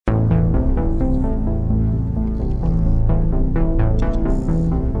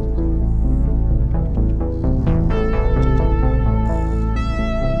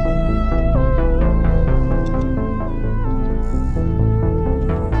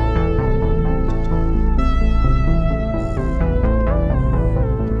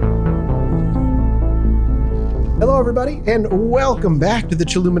everybody, and welcome back to the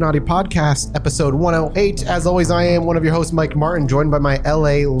Chilluminati Podcast, episode 108. As always, I am one of your hosts, Mike Martin, joined by my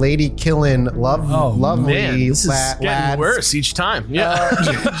LA lady killing lovely this is getting worse each time. Yeah,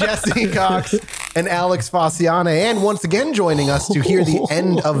 Jesse Cox and Alex Fasciana, and once again joining us to hear the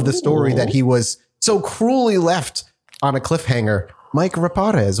end of the story that he was so cruelly left on a cliffhanger. Mike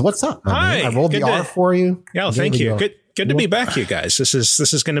Reparaz, what's up? Hi, I rolled the R for you. Yeah, thank you. Good to be back, you guys. This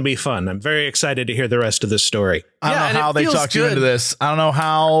is going to be fun. I'm very excited to hear the rest of this story. I don't know how they talked you into this. I don't know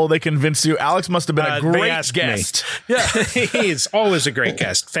how they convinced you. Alex must have been a great guest. Yeah, he's always a great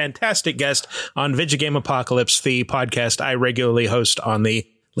guest. Fantastic guest on Video Game Apocalypse, the podcast I regularly host on the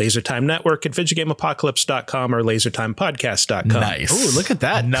LaserTime Network at VideoGameApocalypse.com or LaserTimePodcast.com. Nice. Oh, look at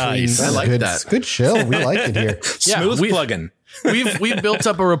that. Nice. I like that. Good show. We like it here. Smooth plug-in. We've built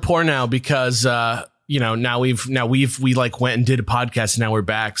up a rapport now because now we like went and did a podcast and now we're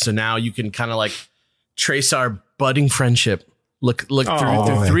back. So now you can kind of like trace our budding friendship. Look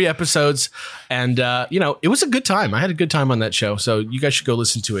through 3 episodes, and it was a good time. I had a good time on that show. So you guys should go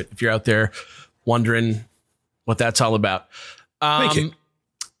listen to it if you're out there wondering what that's all about. Thank you.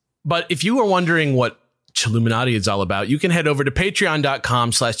 But if you are wondering what Chilluminati is all about, you can head over to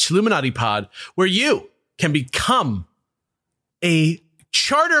patreon.com/ChilluminatiPod, where you can become a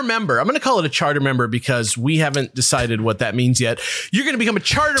charter member. I'm going to call it a charter member because we haven't decided what that means yet. You're going to become a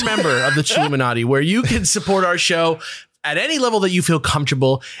charter member of the Chilluminati, where you can support our show at any level that you feel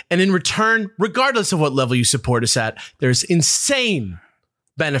comfortable. And in return, regardless of what level you support us at, there's insane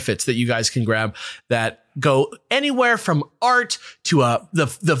benefits that you guys can grab that go anywhere from art to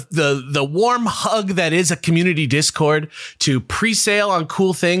the warm hug that is a community Discord, to pre-sale on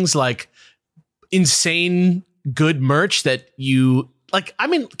cool things like insane good merch that you like. I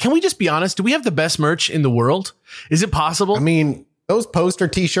mean, can we just be honest? Do we have the best merch in the world? Is it possible? I mean, those poster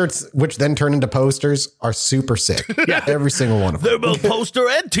t-shirts, which then turn into posters, are super sick. Yeah, every single one of them. They're both poster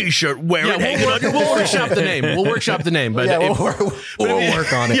and t-shirt. We'll workshop the name. We'll But we'll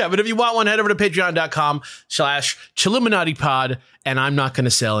work on it. Yeah, but if you want one, head over to patreon.com/ChilluminatiPod, and I'm not going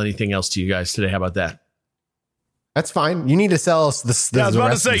to sell anything else to you guys today. How about that? That's fine. You need to sell us this. I was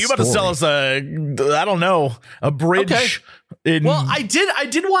about to say, you about to sell us a bridge. Okay. Well, I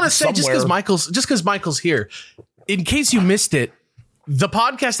did want to say, just because Michael's here, in case you missed it, the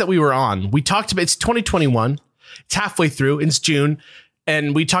podcast that we were on, we talked about, it's 2021. It's halfway through. It's June.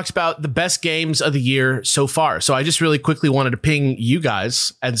 And we talked about the best games of the year so far. So I just really quickly wanted to ping you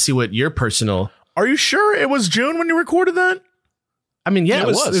guys and see what your personal. Are you sure it was June when you recorded that? I mean, yeah, it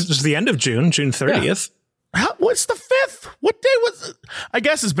was. It was the end of June 30th. Yeah. What's the 5th? What day was it? I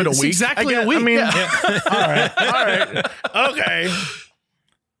guess it's been a week. Exactly a week. I mean, All right. Okay.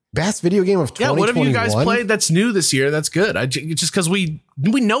 Best video game of 2021. Yeah, what have you guys played that's new this year? That's good. Just because we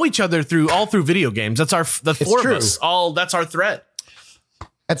know each other through video games. That's the four of us. That's our thread.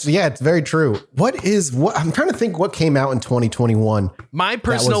 It's very true. What I'm trying to think what came out in 2021. My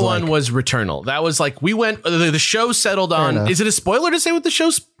personal one was Returnal. That was like, we went, the show settled on. Is it a spoiler to say what the show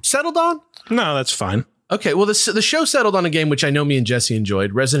settled on? No, that's fine. Okay, well, the show settled on a game which I know me and Jesse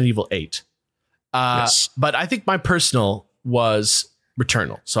enjoyed, Resident Evil 8. Yes. But I think my personal was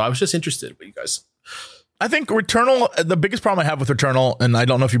Returnal. So I was just interested with you guys. I think Returnal, the biggest problem I have with Returnal, and I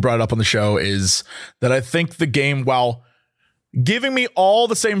don't know if you brought it up on the show, is that I think the game, while giving me all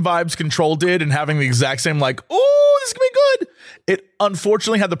the same vibes Control did and having the exact same, like, oh, this is going to be good, it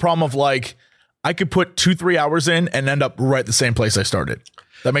unfortunately had the problem of, like, I could put 2-3 hours in and end up right the same place I started.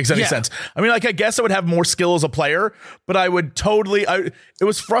 That makes any sense. I mean, like, I guess I would have more skill as a player, but I would it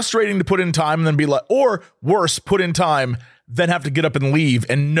was frustrating to put in time and then be like, or worse, put in time, then have to get up and leave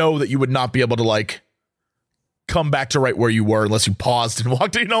and know that you would not be able to, like, come back to right where you were unless you paused and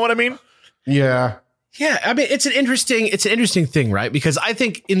walked. You know what I mean? Yeah. Yeah. I mean, it's an interesting thing, right? Because I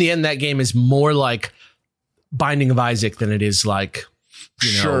think in the end, that game is more like Binding of Isaac than it is like,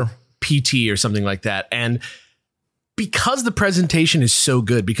 PT or something like that. And because the presentation is so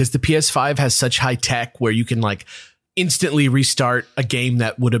good, because the PS5 has such high tech where you can like instantly restart a game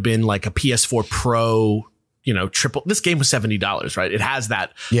that would have been like a PS4 Pro, triple. This game was $70, right? It has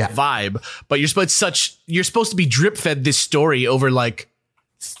that vibe, but you're supposed to be drip fed this story over like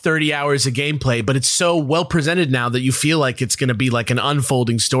 30 hours of gameplay, but it's so well presented now that you feel like it's going to be like an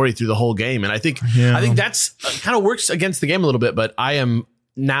unfolding story through the whole game. And I think that's kind of works against the game a little bit, but I am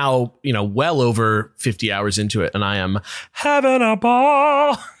now, well over 50 hours into it, and I am having a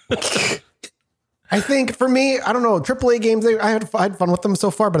ball. I think for me, I don't know, AAA games, I had fun with them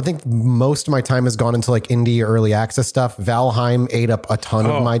so far, but I think most of my time has gone into like indie early access stuff. Valheim ate up a ton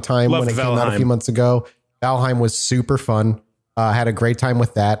of my time when it came out a few months ago. Valheim was super fun. Had a great time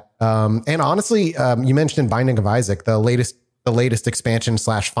with that. And honestly, you mentioned Binding of Isaac, the latest expansion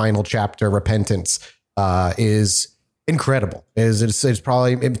 / final chapter, Repentance, is incredible. It's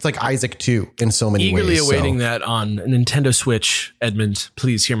probably like Isaac 2 in so many ways. Eagerly awaiting that on Nintendo Switch. Edmund,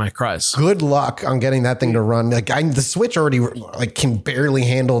 please hear my cries. Good luck on getting that thing to run. Like the Switch already can barely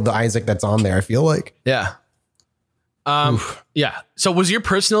handle the Isaac that's on there, I feel like. Yeah. Yeah. So was your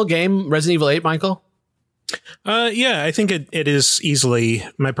personal game Resident Evil 8, Michael? Yeah, I think it is easily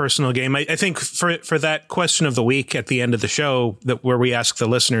my personal game. I think for that question of the week at the end of the show where we ask the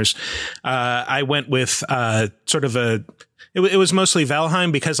listeners, I went with sort of it was mostly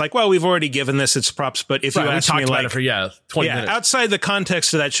Valheim because we've already given this its props. But if you ask me about it for 20 minutes outside the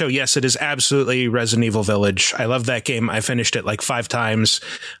context of that show, yes, it is absolutely Resident Evil Village. I love that game. I finished it 5 times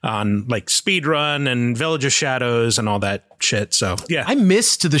on speed run and Village of Shadows and all that shit. So yeah, I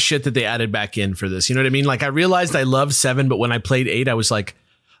missed the shit that they added back in for this. You know what I mean? I realized I loved 7, but when I played 8, I was like,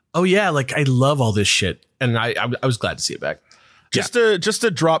 oh yeah, I love all this shit, and I was glad to see it back. Just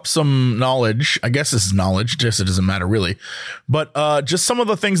to drop some knowledge, I guess this is knowledge, just it doesn't matter really. But just some of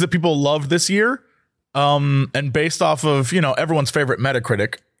the things that people loved this year, and based off of, everyone's favorite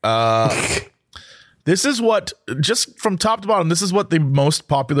Metacritic, this is what, just from top to bottom, this is what the most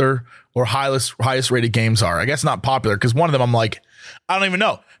popular or highest rated games are. I guess not popular, because one of them I'm like, I don't even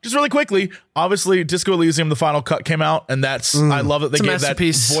know. Just really quickly, obviously Disco Elysium, the final cut came out, and that's I love it. They gave that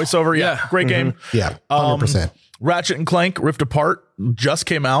voiceover. Yeah, great game. Yeah, 100%. Ratchet and Clank Rift Apart just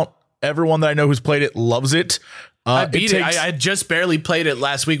came out. Everyone that I know who's played it loves it. I beat it. I just barely played it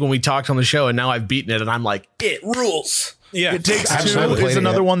last week when we talked on the show, and now I've beaten it, and I'm like, it rules. Yeah, It Takes Two is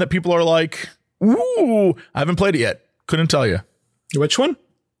another one that people are like, ooh. I haven't played it yet. Couldn't tell you. Which one?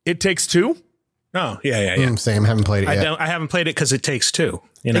 It Takes Two. Oh, yeah. Same. Haven't played it yet. I haven't played it because it takes 2.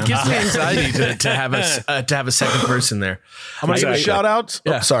 It gives me anxiety to have a second person there. I'm gonna give a shout out.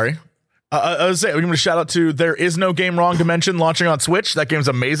 Yeah. Oh, sorry. I was saying, we're going to shout out to There Is No Game Wrong Dimension launching on Switch. That game's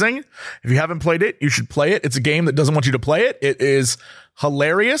amazing. If you haven't played it, you should play it. It's a game that doesn't want you to play it. It is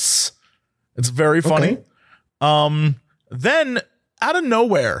hilarious. It's very funny. Okay. Then out of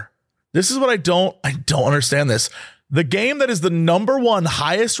nowhere, this is what I don't understand this. The game that is the #1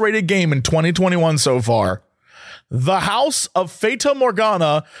 highest rated game in 2021 so far, The House of Fata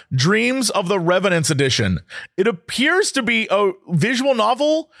Morgana, Dreams of the Revenants Edition. It appears to be a visual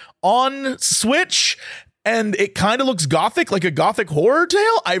novel on Switch, and it kind of looks gothic, like a gothic horror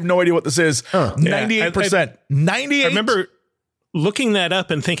tale. I have no idea what this is. 98%. 98%. I remember looking that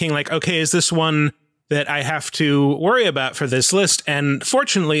up and thinking okay, is this one that I have to worry about for this list? And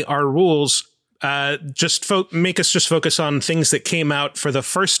fortunately, our rules make us just focus on things that came out for the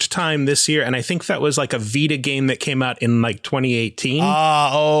first time this year. And I think that was a Vita game that came out in 2018.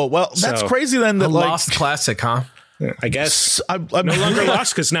 That's crazy then. That lost classic, huh? I guess I'm no longer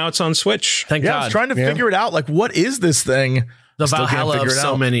lost because now it's on Switch. Thank God. I was trying to figure it out. What is this thing? The Valhalla of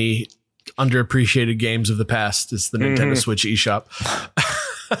so many underappreciated games of the past is the Nintendo Switch eShop.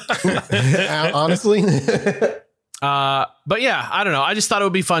 Honestly. But yeah, I don't know. I just thought it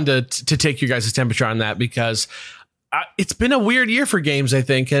would be fun to take your guys' temperature on that because it's been a weird year for games, I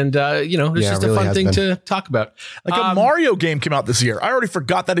think. And, it's just a fun thing to talk about. A Mario game came out this year. I already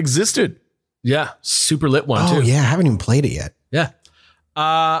forgot that existed. Yeah. Super lit one, too. Oh, yeah. I haven't even played it yet. Yeah.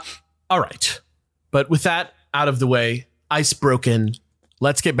 All right. But with that out of the way, ice broken,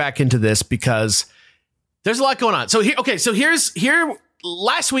 let's get back into this because there's a lot going on. So here,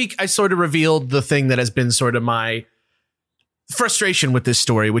 last week, I sort of revealed the thing that has been sort of my frustration with this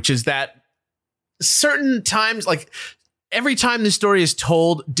story, which is that certain times, every time the story is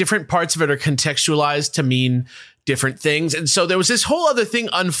told, different parts of it are contextualized to mean different things. And so there was this whole other thing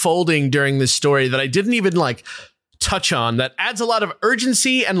unfolding during this story that I didn't even touch on that adds a lot of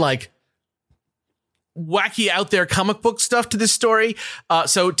urgency and wacky out there comic book stuff to this story.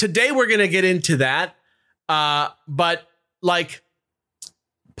 So today we're going to get into that. But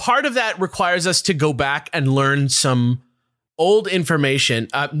part of that requires us to go back and learn some old information,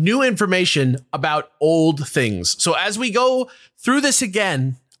 new information about old things. So as we go through this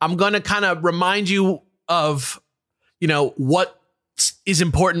again, I'm going to kind of remind you of, what is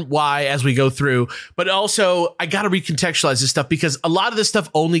important, why, as we go through. But also, I got to recontextualize this stuff because a lot of this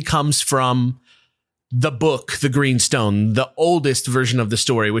stuff only comes from the book, The Green Stone, the oldest version of the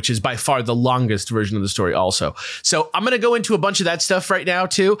story, which is by far the longest version of the story also. So I'm going to go into a bunch of that stuff right now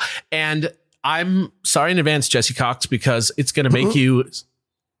too. And I'm sorry in advance, Jesse Cox, because it's going to make you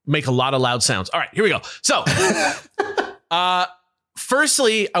make a lot of loud sounds. All right, here we go. So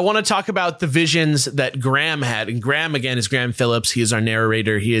Firstly, I want to talk about the visions that Graham had. And Graham, again, is Graham Phillips. He is our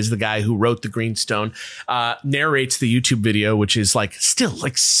narrator. He is the guy who wrote the Greenstone, narrates the YouTube video, which is like still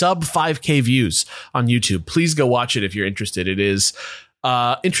like sub 5K views on YouTube. Please go watch it if you're interested. It is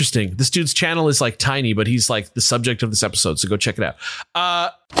interesting. This dude's channel is like tiny, but he's like the subject of this episode. So go check it out.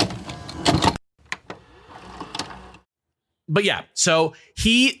 But yeah, so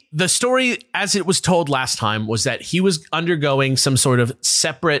the story as it was told last time was that he was undergoing some sort of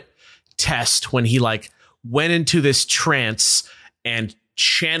separate test when he like went into this trance and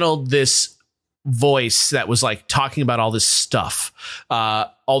channeled this voice that was like talking about all this stuff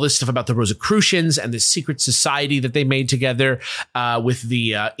about the Rosicrucians and this secret society that they made together with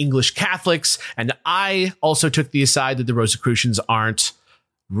the English Catholics. And I also took the aside that the Rosicrucians aren't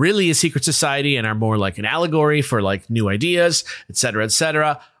really a secret society and are more like an allegory for like new ideas, et cetera, et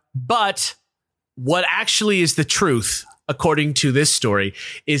cetera. But what actually is the truth, according to this story,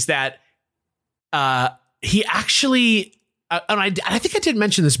 is that he actually, and I think I did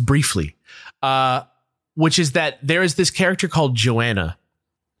mention this briefly, which is that there is this character called Joanna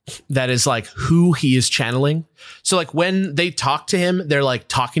that is like who he is channeling. So like when they talk to him, they're like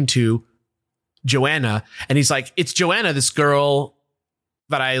talking to Joanna, and he's like, it's Joanna, this girl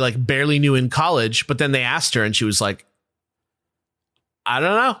that I like barely knew in college. But then they asked her and she was like, I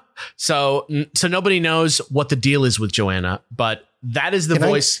don't know. So nobody knows what the deal is with Joanna, but that is the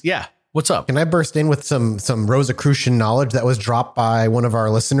voice. Yeah. What's up? Can I burst in with some Rosicrucian knowledge that was dropped by one of our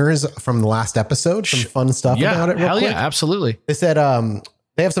listeners from the last episode? Some fun stuff about it. Hell yeah, absolutely. They said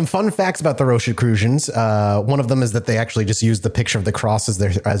they have some fun facts about the Rosicrucians. One of them is that they actually just used the picture of the cross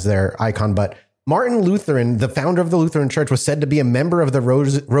as their icon, but Martin Lutheran, the founder of the Lutheran Church, was said to be a member of the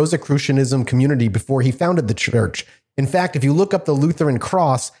Rosicrucianism community before he founded the church. In fact, if you look up the Lutheran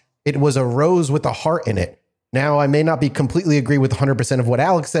cross, it was a rose with a heart in it. Now, I may not be completely agree with 100% of what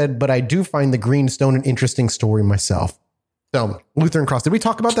Alex said, but I do find the Greenstone an interesting story myself. So, Lutheran cross. Did we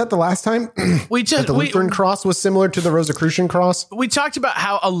talk about that the last time? We did. That the Lutheran cross was similar to the Rosicrucian cross? We talked about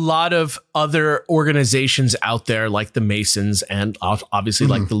how a lot of other organizations out there, like the Masons and obviously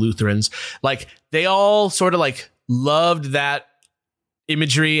like the Lutherans, like they all sort of like loved that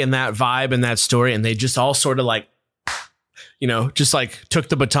imagery and that vibe and that story. And they just all sort of like, you know, just like took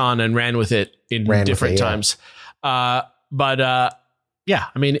the baton and ran with it in different times. Yeah, I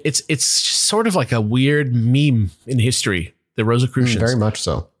mean, it's sort of like a weird meme in history. The Rosicrucians. Very much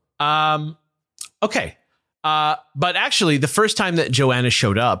so. Okay. But actually, the first time that Joanna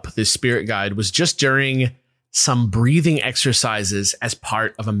showed up, this spirit guide, was just during some breathing exercises as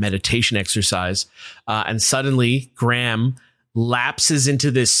part of a meditation exercise. And suddenly, Graham lapses into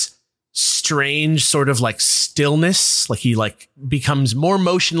this strange sort of like stillness. Like he like becomes more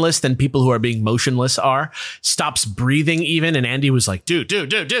motionless than people who are being motionless are. Stops breathing even. And Andy was like, dude.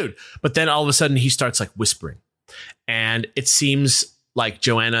 But then all of a sudden, he starts like whispering. And it seems like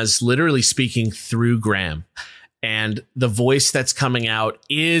Joanna's literally speaking through Graham. And the voice that's coming out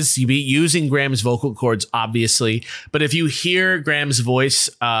is using Graham's vocal cords, obviously. But if you hear Graham's voice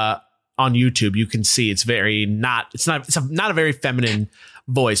on YouTube, you can see it's not a very feminine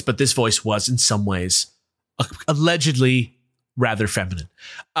voice, but this voice was in some ways allegedly rather feminine.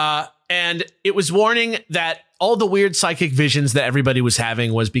 And it was warning that all the weird psychic visions that everybody was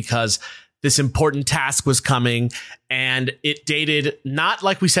having was because this important task was coming, and it dated not,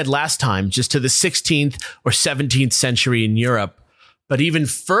 like we said last time, just to the 16th or 17th century in Europe, but even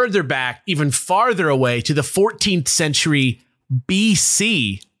further back, even farther away to the 14th century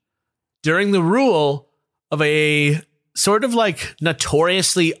BC, during the rule of a sort of like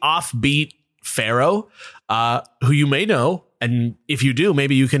notoriously offbeat pharaoh, who you may know. And if you do,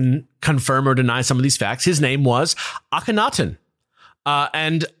 maybe you can confirm or deny some of these facts. His name was Akhenaten.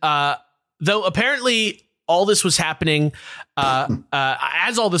 Though apparently all this was happening,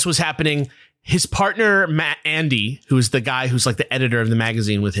 as all this was happening, his partner, Andy, who's the guy who's like the editor of the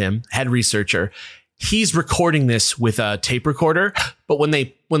magazine with him, head researcher, he's recording this with a tape recorder. But when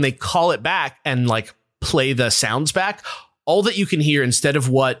they call it back and like play the sounds back, all that you can hear, instead of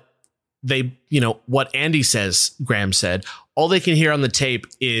what what Andy says, Graham said, all they can hear on the tape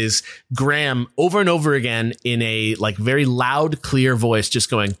is Graham over and over again in a like very loud, clear voice, just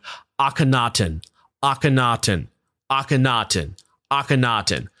going, Akhenaten, Akhenaten, Akhenaten,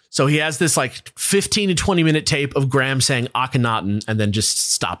 Akhenaten. So he has this like 15 to 20 minute tape of Graham saying Akhenaten and then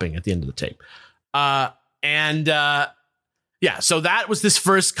just stopping at the end of the tape. So that was this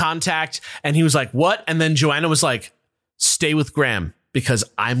first contact. And he was like, what? And then Joanna was like, stay with Graham because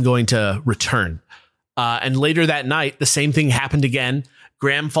I'm going to return. And later that night, the same thing happened again.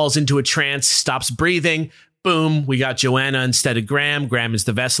 Graham falls into a trance, stops breathing, boom, we got Joanna instead of Graham. Graham is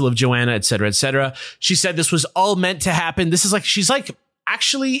the vessel of Joanna, et cetera, et cetera. She said this was all meant to happen. This is like, she's like,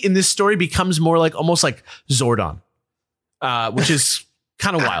 actually in this story becomes more like almost like Zordon, which is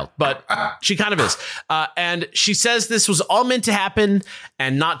kind of wild, but she kind of is. And she says this was all meant to happen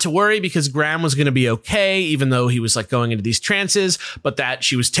and not to worry because Graham was going to be okay, even though he was like going into these trances, but that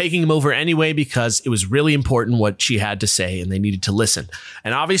she was taking him over anyway because it was really important what she had to say and they needed to listen.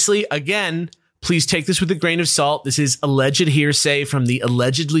 And obviously, again, please take this with a grain of salt. This is alleged hearsay from the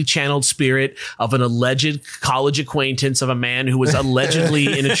allegedly channeled spirit of an alleged college acquaintance of a man who was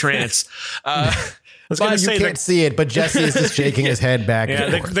allegedly in a trance. But you can't see it, but Jesse is just shaking his head back.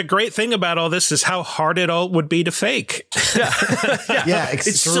 Yeah, the great thing about all this is how hard it all would be to fake. Yeah,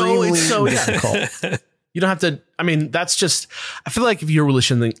 extremely difficult. You don't have to. I mean, that's just. I feel like if you're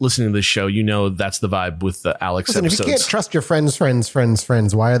listening to this show, you know that's the vibe with the Alex Listen, episodes. if you can't trust your friends,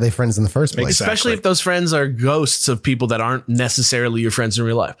 why are they friends in the first place? Especially if those friends are ghosts of people that aren't necessarily your friends in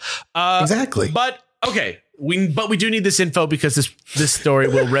real life. Exactly. But okay. We do need this info because this story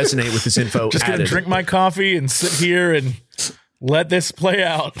will resonate with this info. Just gonna drink my coffee and sit here and let this play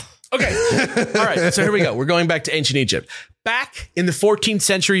out. Okay. All right. So here we go. We're going back to ancient Egypt. Back in the 14th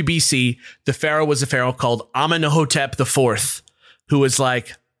century BC, the pharaoh was a pharaoh called Amenhotep IV, who was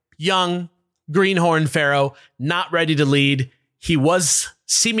like young, greenhorn pharaoh, not ready to lead. He was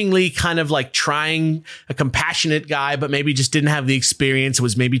seemingly kind of like trying, a compassionate guy, but maybe just didn't have the experience. It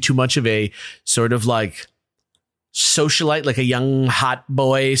was maybe too much of a sort of like socialite, like a young hot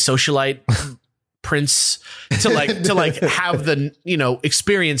boy socialite prince to have the,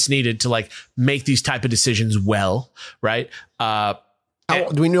 experience needed to like make these type of decisions well. Right.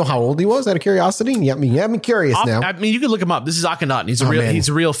 Do we know how old he was out of curiosity? Yeah, I'm curious now. I mean, you can look him up. This is Akhenaten. He's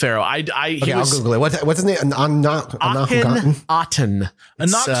a real pharaoh. I'll Google it. What's his name? Akhenaten.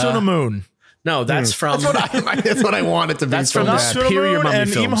 Anaksunamun. No, that's from. That's what I wanted to be. That's from the Superior Mummy and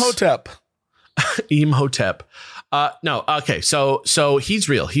films. Imhotep. Imhotep. No. Okay. So he's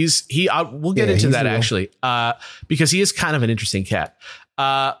real. We'll get into that real. Actually, because he is kind of an interesting cat.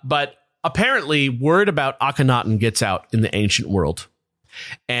 But apparently word about Akhenaten gets out in the ancient world.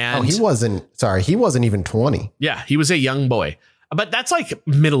 And he wasn't even 20. Yeah, he was a young boy, but that's like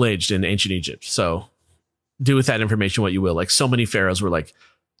middle-aged in ancient Egypt. So do with that information what you will. Like so many pharaohs were like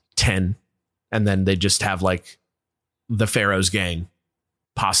 10 and then they just have like the pharaoh's gang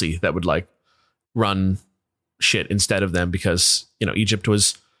posse that would like run shit instead of them because, Egypt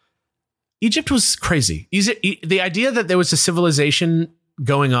was crazy. The idea that there was a civilization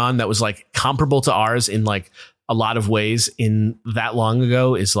going on that was like comparable to ours in like a lot of ways in that long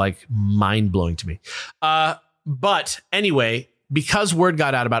ago is like mind blowing to me. But anyway, because word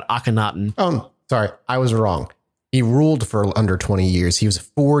got out about Akhenaten. Oh, sorry. I was wrong. He ruled for under 20 years. He was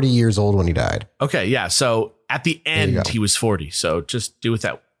 40 years old when he died. Okay. Yeah. So at the end, he was 40. So just do with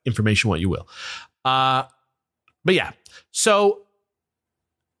that information what you will. But yeah. So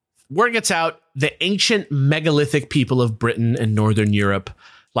word gets out. The ancient megalithic people of Britain and Northern Europe,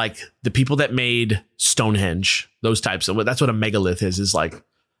 like the people that made Stonehenge, those types of, that's what a megalith is like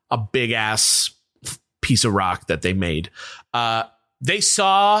a big ass piece of rock that they made. They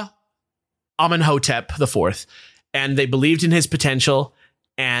saw Amenhotep IV and they believed in his potential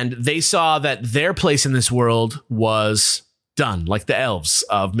and they saw that their place in this world was done, like the elves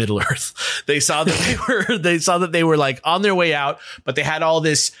of Middle Earth. They saw that they were like on their way out, but they had all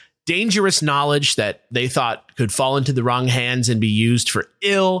this dangerous knowledge that they thought could fall into the wrong hands and be used for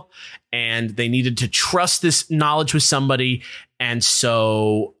ill. And they needed to trust this knowledge with somebody. And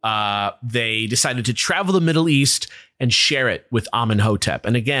so they decided to travel the Middle East and share it with Amenhotep.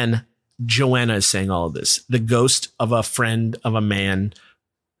 And again, Joanna is saying all of this, the ghost of a friend of a man.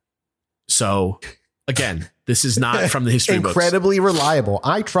 So again, this is not from the history books. Incredibly reliable.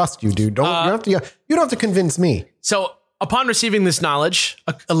 I trust you, dude. You don't have to convince me. So upon receiving this knowledge,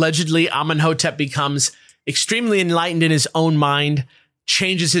 allegedly Amenhotep becomes extremely enlightened in his own mind,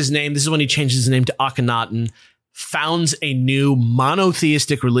 changes his name. This is when he changes his name to Akhenaten, founds a new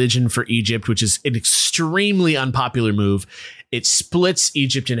monotheistic religion for Egypt, which is an extremely unpopular move. It splits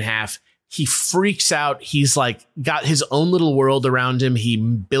Egypt in half. He freaks out. He's like got his own little world around him. He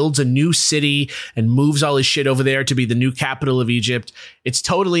builds a new city and moves all his shit over there to be the new capital of Egypt. It's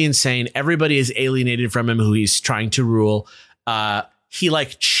totally insane. Everybody is alienated from him who he's trying to rule. He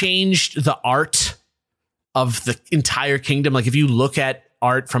like changed the art of the entire kingdom. Like if you look at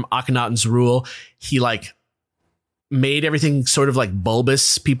art from Akhenaten's rule, he like made everything sort of like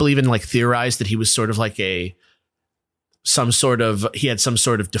bulbous. People even like theorized that he was sort of like he had some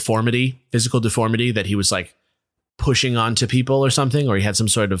sort of deformity, physical deformity that he was like pushing onto people or something, or he had some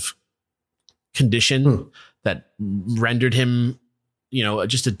sort of condition that rendered him,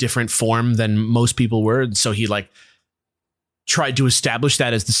 just a different form than most people were. And so he tried to establish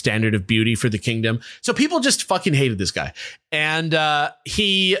that as the standard of beauty for the kingdom. So people just fucking hated this guy. And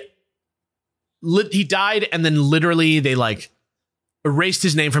he died, and then literally they erased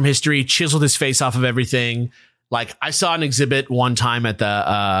his name from history, chiseled his face off of everything. I saw an exhibit one time at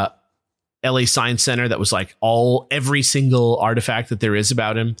the LA Science Center that was every single artifact that there is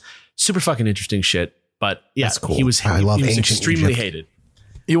about him. Super fucking interesting shit. But yeah, that's cool. He was extremely Egypt. hated.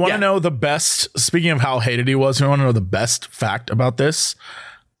 You want to know the best, speaking of how hated he was, you want to know the best fact about this?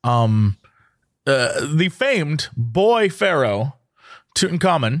 The famed boy pharaoh,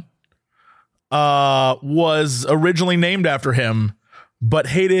 Tutankhamun, was originally named after him, but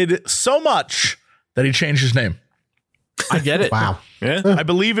hated so much that he changed his name. I get it. Wow. Yeah. I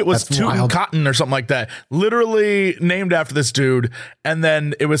believe it was Tutankhamun or something like that. Literally named after this dude. And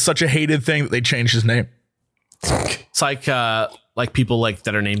then it was such a hated thing that they changed his name. It's like people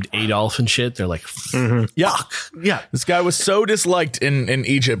that are named Adolf and shit. They're like, Yeah. yeah. This guy was so disliked in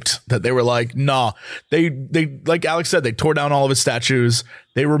Egypt that they were like, nah. They like Alex said, they tore down all of his statues.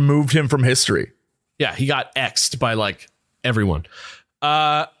 They removed him from history. Yeah, he got X'd by everyone.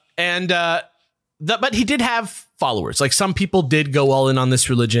 But he did have followers. Some people did go all in on this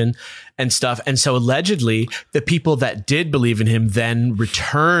religion and stuff. And so allegedly the people that did believe in him then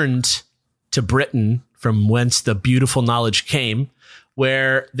returned to Britain, from whence the beautiful knowledge came,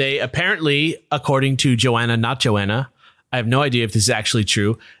 where they apparently, according to Joanna, not Joanna, I have no idea if this is actually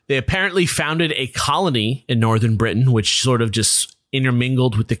true, they apparently founded a colony in northern Britain, which sort of just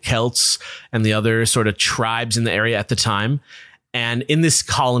intermingled with the Celts and the other sort of tribes in the area at the time. And in this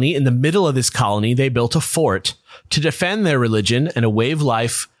colony, in the middle of this colony, they built a fort to defend their religion and a way of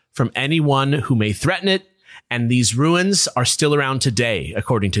life from anyone who may threaten it. And these ruins are still around today,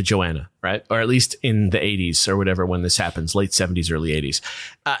 according to Joanna, right? Or at least in the 80s or whatever, when this happens, late 70s, early 80s.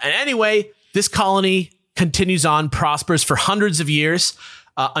 And anyway, this colony continues on, prospers for hundreds of years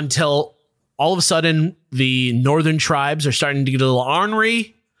until all of a sudden the northern tribes are starting to get a little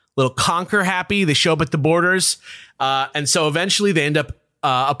ornery, a little conquer happy. They show up at the borders. And so eventually they end up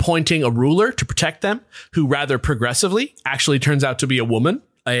appointing a ruler to protect them, who rather progressively actually turns out to be a woman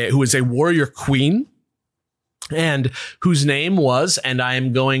who is a warrior queen, and whose name was, and I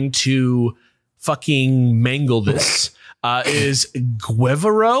am going to fucking mangle this, is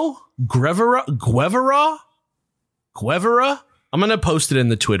Guevara. I'm going to post it in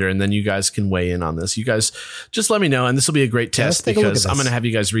the Twitter, and then you guys can weigh in on this. You guys just let me know, and this will be a great test because I'm going to have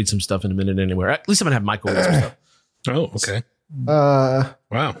you guys read some stuff in a minute anyway. At least I'm going to have Michael read some stuff. Oh, okay.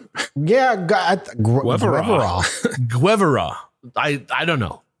 Wow. Yeah. Guevara. I don't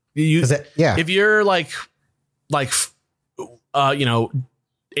know. If you're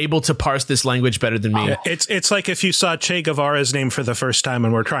able to parse this language better than me. It's like if you saw Che Guevara's name for the first time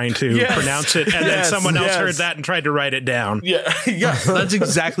and were trying to pronounce it, and then someone else heard that and tried to write it down. Yeah, that's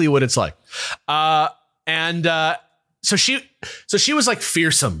exactly what it's like. So she was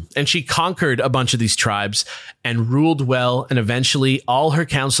fearsome, and she conquered a bunch of these tribes and ruled well. And eventually all her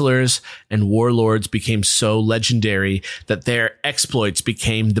counselors and warlords became so legendary that their exploits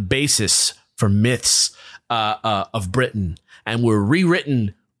became the basis for myths of Britain, and were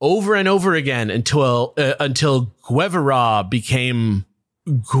rewritten over and over again until Guevara became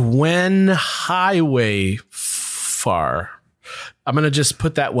Gwen Highway Far. I'm going to just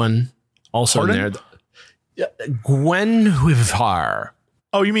put that one also in there. Gwenhwyvar.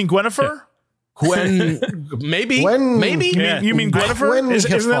 Oh, you mean Gwennifer? Gwen, maybe. You mean Gwennifer?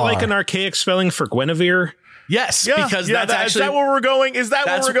 Isn't that like an archaic spelling for Guinevere? Yes, because that's actually. Is that where we're going?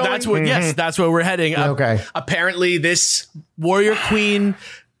 Yes, that's where we're heading. Okay. Apparently, this warrior queen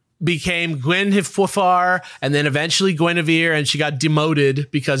became Gwenhwyvar, and then eventually Guinevere, and she got demoted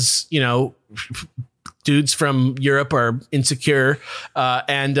because dudes from Europe are insecure,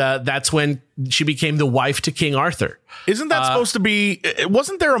 and that's when she became the wife to King Arthur. Isn't that supposed to be?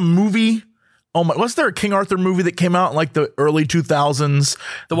 Wasn't there a movie? Oh my! Was there a King Arthur movie that came out in the early 2000s?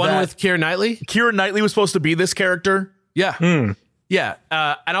 The one with Keira Knightley? Keira Knightley was supposed to be this character. Yeah. Yeah.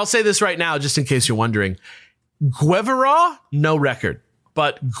 And I'll say this right now, just in case you're wondering. Guevara, no record.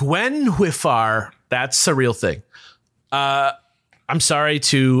 But Gwenhwyvar, that's a real thing. I'm sorry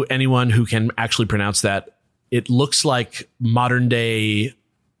to anyone who can actually pronounce that. It looks like modern day,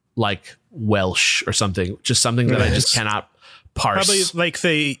 Welsh or something. Just something that I just cannot parse. Probably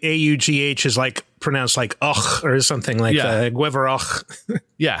the AUGH is pronounced ugh or something like Guevarach.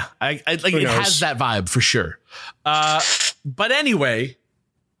 Yeah, it has that vibe for sure. But anyway,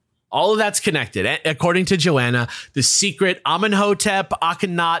 All of that's connected. According to Joanna, the secret Amenhotep,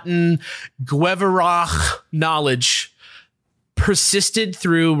 Akhenaten, Guevarach knowledge persisted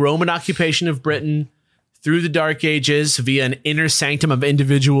through Roman occupation of Britain, through the Dark Ages via an inner sanctum of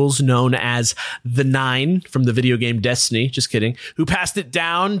individuals known as the Nine from the video game Destiny, just kidding, who passed it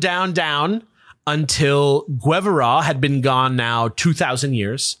down until Guevara had been gone now 2,000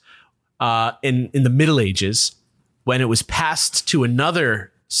 years in the Middle Ages, when it was passed to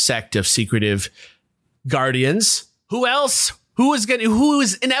another sect of secretive guardians. Who else? Who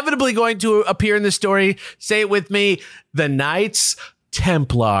is inevitably going to appear in the story? Say it with me. The Knights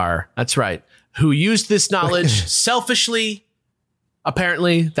Templar. That's right. Who used this knowledge selfishly.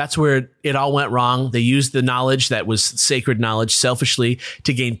 Apparently, that's where it all went wrong. They used the knowledge that was sacred knowledge selfishly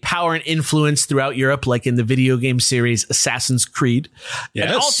to gain power and influence throughout Europe, like in the video game series Assassin's Creed.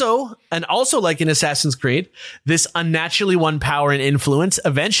 Yes. And also like in Assassin's Creed, this unnaturally won power and influence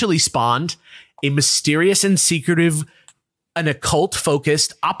eventually spawned a mysterious and secretive, an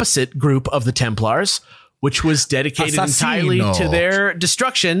occult-focused opposite group of the Templars, which was dedicated entirely to their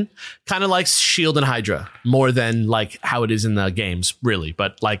destruction, kind of like S.H.I.E.L.D. and Hydra, more than like how it is in the games, really.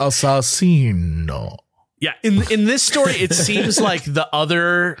 But like Assassino. Yeah, in this story, it seems like the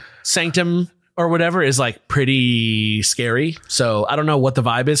other sanctum or whatever is like pretty scary. So I don't know what the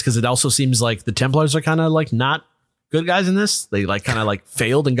vibe is, because it also seems like the Templars are kind of like not good guys in this. They like kind of like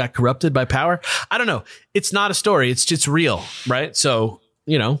failed and got corrupted by power. I don't know. It's not a story. It's just real, right? So,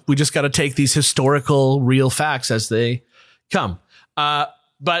 you know, we just got to take these historical real facts as they come.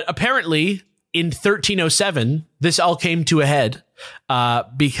 But apparently in 1307, this all came to a head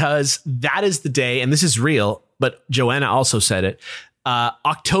because that is the day, and this is real, but Joanna also said it.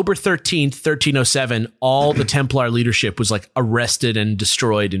 October 13th, 1307, all the Templar leadership was like arrested and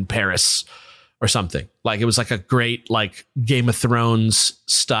destroyed in Paris or something. Like it was like a great like Game of Thrones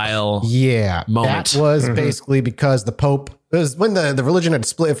style moment. That was basically because the Pope, it was when the religion had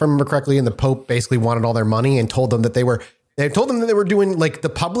split, if I remember correctly, and the Pope basically wanted all their money and told them that they were doing like the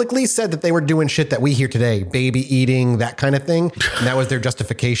publicly said that they were doing shit that we hear today, baby eating, that kind of thing. And that was their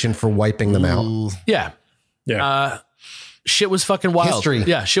justification for wiping them out. Yeah. Shit was fucking wild. History.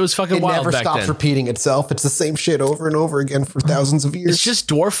 Yeah, shit was fucking wild. It never stops repeating itself. It's the same shit over and over again for thousands of years. It's just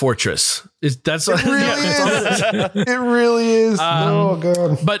Dwarf Fortress. It really is. Oh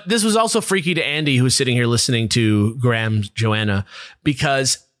god. But this was also freaky to Andy, who's sitting here listening to Graham Joanna,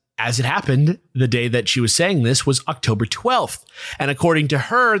 because as it happened, the day that she was saying this was October 12th. And according to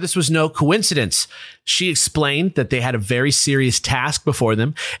her, this was no coincidence. She explained that they had a very serious task before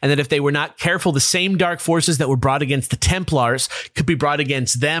them, and that if they were not careful, the same dark forces that were brought against the Templars could be brought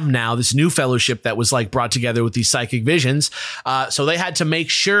against them now, this new fellowship that was like brought together with these psychic visions. So they had to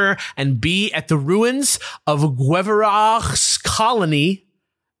make sure and be at the ruins of Guevarach's colony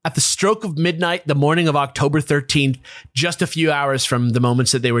at the stroke of midnight, the morning of October 13th, just a few hours from the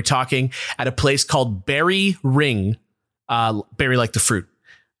moments that they were talking, at a place called Berry Ring, berry like the fruit.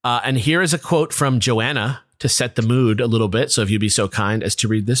 And here is a quote from Joanna to set the mood a little bit. So if you'd be so kind as to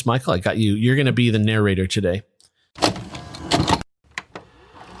read this, Michael, I got you. You're going to be the narrator today.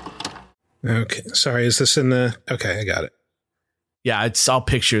 Okay. Sorry. Is this in the... Okay, I got it. Yeah, it's all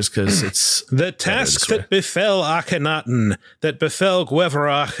pictures because it's... The task that befell Akhenaten, that befell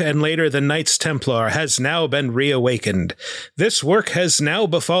Guevarach, and later the Knights Templar, has now been reawakened. This work has now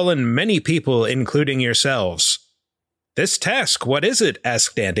befallen many people, including yourselves. This task, what is it?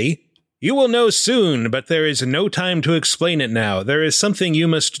 Asked Andy. You will know soon, but there is no time to explain it now. There is something you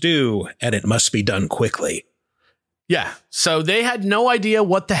must do, and it must be done quickly. Yeah, so they had no idea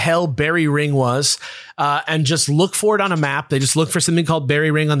what the hell Berry Ring was, and just look for it on a map. They just looked for something called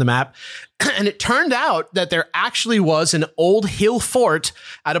Berry Ring on the map. And it turned out that there actually was an old hill fort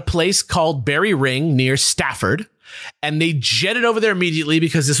at a place called Berry Ring near Stafford. And they jetted over there immediately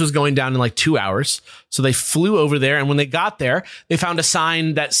because this was going down in like 2 hours. So they flew over there. And when they got there, they found a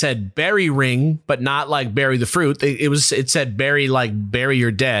sign that said Berry Ring, but not like bury the fruit. It said bury like bury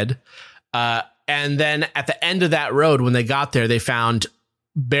your dead. And then at the end of that road, when they got there, they found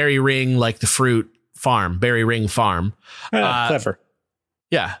Berry Ring, like the fruit farm, Berry Ring Farm. Clever.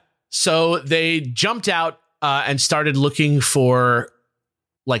 Yeah. So they jumped out and started looking for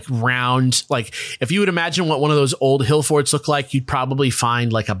like round, like if you would imagine what one of those old hill forts look like, you'd probably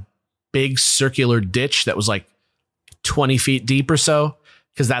find like a big circular ditch that was like 20 feet deep or so,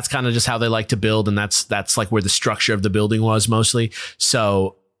 because that's kind of just how they like to build. And that's like where the structure of the building was mostly.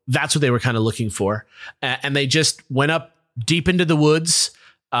 So that's what they were kind of looking for. And they just went up deep into the woods.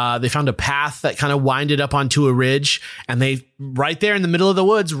 They found a path that kind of winded up onto a ridge, and they right there in the middle of the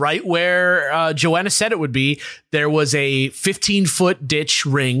woods, right where Joanna said it would be, there was a 15-foot ditch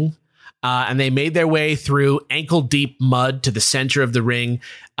ring and they made their way through ankle-deep mud to the center of the ring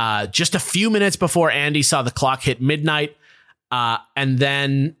just a few minutes before Andy saw the clock hit midnight. And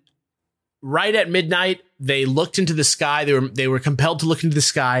then right at midnight, they looked into the sky. They were compelled to look into the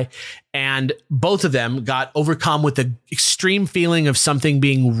sky, and both of them got overcome with the extreme feeling of something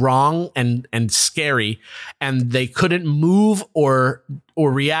being wrong and scary, and they couldn't move or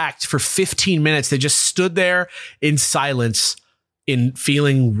react for 15 minutes. They just stood there in silence, in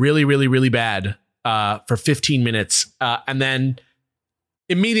feeling really, really, really bad for 15 minutes, and then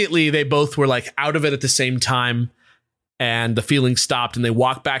immediately they both were like out of it at the same time, and the feeling stopped, and they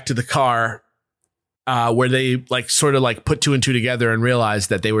walked back to the car. Where they like sort of like put two and two together and realized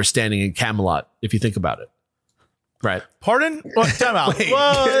that they were standing in Camelot, if you think about it. Right. Pardon? Time out.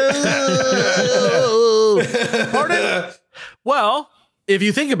 Pardon? Well, if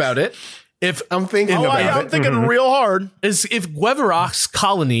you think about it, I'm thinking real hard. If Guevarach's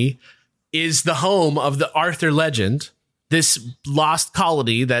colony is the home of the Arthur legend, this lost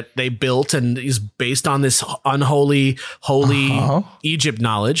colony that they built and is based on this unholy, holy Egypt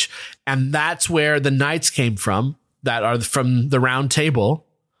knowledge. And that's where the knights came from, that are from the Round Table,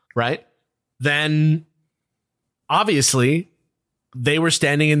 right? Then obviously they were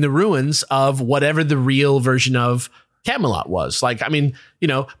standing in the ruins of whatever the real version of Camelot was. Like, I mean, you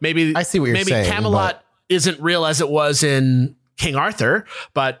know, maybe I see what you're saying, Camelot isn't real as it was in King Arthur,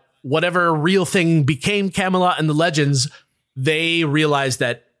 but whatever real thing became Camelot in the legends, they realized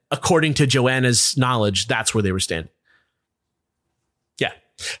that according to Joanna's knowledge, that's where they were standing. Yeah.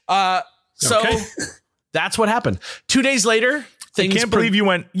 So that's what happened. 2 days later, I can't believe you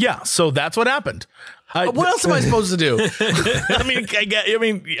went, yeah, so that's what happened. What else am I supposed to do? I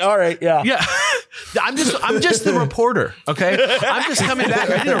mean, all right. Yeah. Yeah. I'm just the reporter. Okay. I'm just coming back.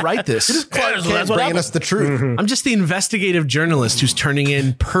 I didn't write this. That's bringing us the truth. Mm-hmm. I'm just the investigative journalist who's turning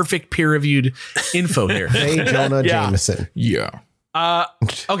in perfect peer-reviewed info here. Hey, Jonah Jameson. Yeah.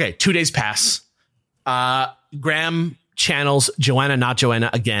 Okay. 2 days pass. Graham channels Joanna, not Joanna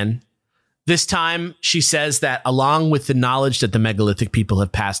again. This time, she says that along with the knowledge that the megalithic people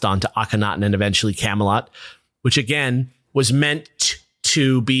have passed on to Akhenaten and eventually Camelot, which again was meant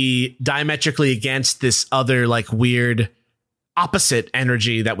to be diametrically against this other like weird opposite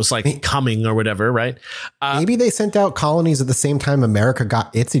energy that was like coming or whatever, right? Maybe they sent out colonies at the same time America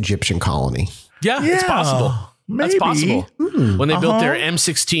got its Egyptian colony. Yeah, it's possible. Maybe. That's possible. When they built their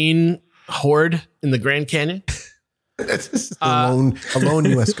M16 horde in the Grand Canyon. That's just a lone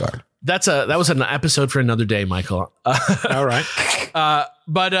U.S. guard. That was an episode for another day, Michael. All right.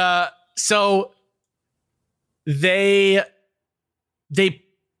 So they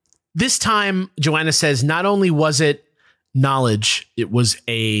this time Joanna says not only was it knowledge, it was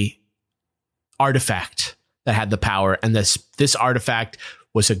a artifact that had the power, and this artifact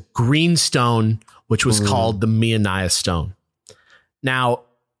was a green stone which was called the Mianaya stone. Now,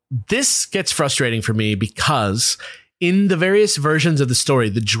 this gets frustrating for me because in the various versions of the story,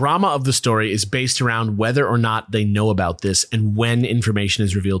 the drama of the story is based around whether or not they know about this and when information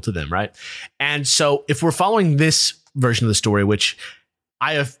is revealed to them, right? And so if we're following this version of the story, which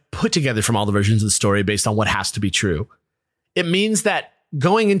I have put together from all the versions of the story based on what has to be true, it means that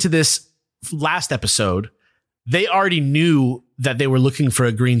going into this last episode, they already knew that they were looking for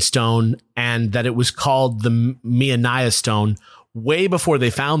a green stone and that it was called the Mianaya stone way before they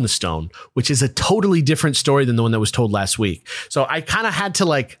found the stone, which is a totally different story than the one that was told last week. So I kind of had to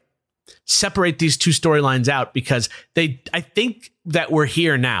like separate these two storylines out because I think that we're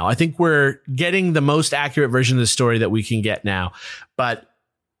here now. I think we're getting the most accurate version of the story that we can get now. But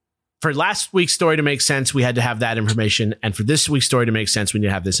for last week's story to make sense, we had to have that information. And for this week's story to make sense, we need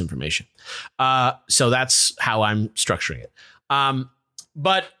to have this information. So that's how I'm structuring it.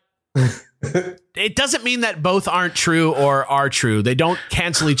 But it doesn't mean that both aren't true or are true. They don't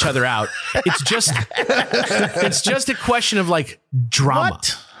cancel each other out. It's just a question of like drama.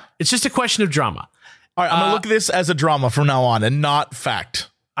 What? It's just a question of drama. All right, I'm gonna look at this as a drama from now on and not fact.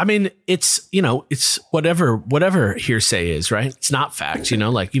 I mean, it's whatever hearsay is, right? It's not fact,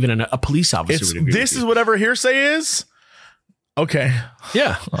 like even a police officer would agree. This is whatever hearsay is. Okay.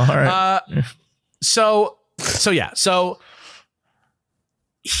 Yeah. All right. So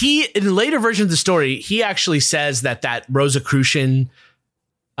he, in later versions of the story, he actually says that Rosicrucian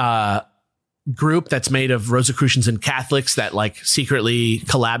group that's made of Rosicrucians and Catholics that like secretly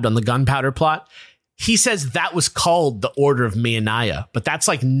collabed on the gunpowder plot, he says that was called the Order of Mianaya, but that's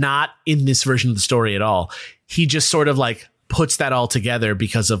like not in this version of the story at all. He just sort of like puts that all together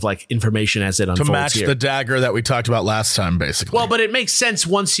because of like information as it unfolds to match here. The dagger that we talked about last time, basically. Well, but it makes sense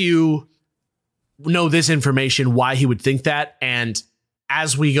once you know this information, why he would think that. And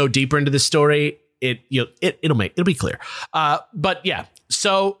as we go deeper into the story, it'll be clear. But yeah,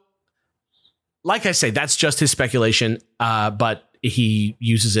 so like I say, that's just his speculation. But he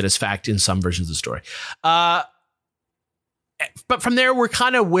uses it as fact in some versions of the story. But from there, we're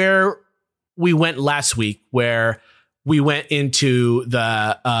kind of where we went last week, where we went into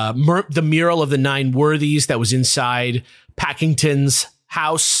the mural of the 9 worthies that was inside Packington's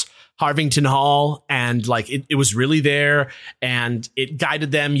house, Harvington Hall, and like it was really there, and it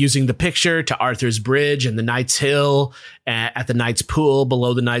guided them using the picture to Arthur's Bridge and the Knight's Hill, at the Knight's Pool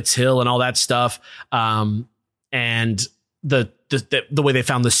below the Knight's Hill, and all that stuff. And the way they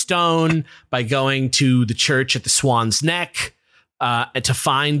found the stone by going to the church at the Swan's Neck to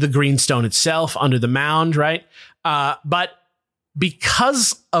find the green stone itself under the mound, right? But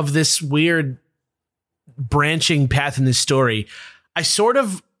because of this weird branching path in this story, I sort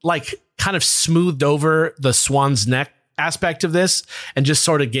of kind of smoothed over the Swan's Neck aspect of this and just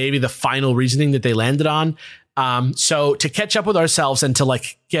sort of gave you the final reasoning that they landed on. So to catch up with ourselves and to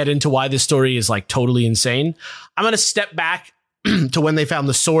get into why this story is totally insane, I'm going to step back to when they found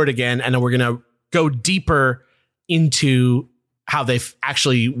the sword again. And then we're going to go deeper into how they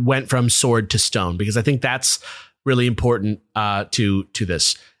actually went from sword to stone, because I think that's really important to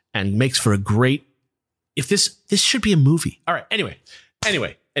this and makes for a great, if this should be a movie. All right. Anyway,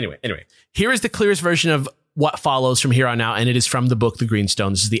 here is the clearest version of what follows from here on out. And it is from the book, The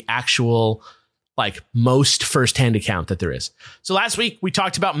Greenstone. This is the actual most firsthand account that there is. So last week we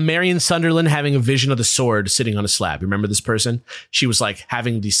talked about Marion Sunderland having a vision of the sword sitting on a slab. Remember this person? She was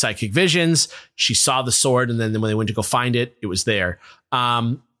having these psychic visions. She saw the sword, and then when they went to go find it, it was there.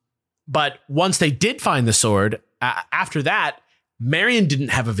 But once they did find the sword, after that, Marion didn't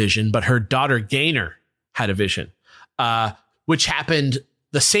have a vision, but her daughter Gaynor had a vision, which happened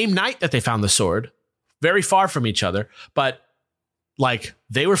the same night that they found the sword, very far from each other. But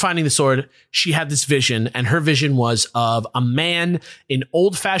they were finding the sword, she had this vision, and her vision was of a man in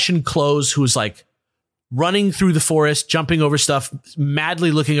old-fashioned clothes who was running through the forest, jumping over stuff, madly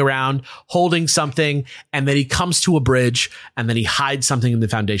looking around, holding something, and then he comes to a bridge, and then he hides something in the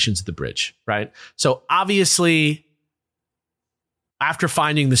foundations of the bridge, right? So obviously, after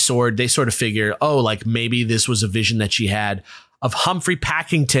finding the sword, they sort of figure, maybe this was a vision that she had of Humphrey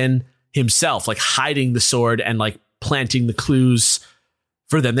Packington himself, hiding the sword and planting the clues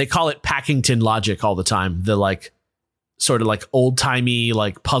for them. They call it Packington logic all the time. The sort of old timey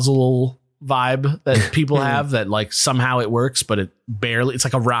puzzle vibe that people have that somehow it works, but it's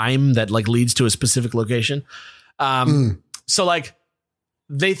a rhyme that leads to a specific location. So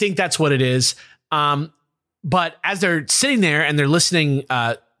they think that's what it is. But as they're sitting there and they're listening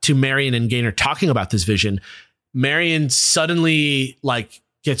to Marion and Gaynor talking about this vision, Marion suddenly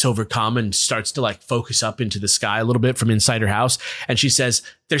gets overcome and starts to focus up into the sky a little bit from inside her house. And she says,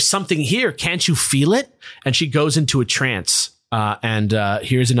 "There's something here. Can't you feel it?" And she goes into a trance. And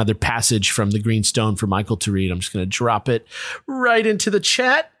here's another passage from The Greenstone for Michael to read. I'm just going to drop it right into the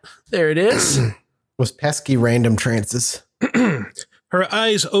chat. There it is. Those pesky random trances. Her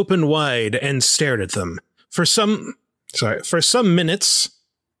eyes opened wide and stared at them. For some minutes,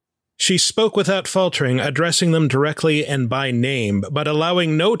 she spoke without faltering, addressing them directly and by name, but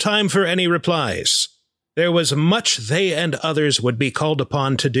allowing no time for any replies. There was much they and others would be called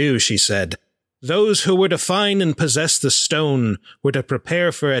upon to do, she said. Those who were to find and possess the stone were to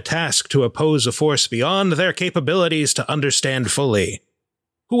prepare for a task to oppose a force beyond their capabilities to understand fully.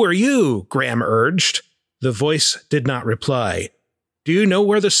 "Who are you?" Graham urged. The voice did not reply. "Do you know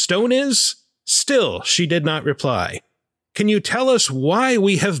where the stone is?" Still, she did not reply. "Can you tell us why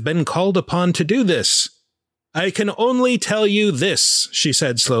we have been called upon to do this?" "I can only tell you this," she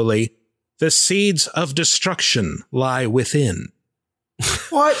said slowly. "The seeds of destruction lie within."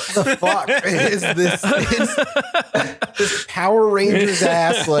 What the fuck is this? This Power Rangers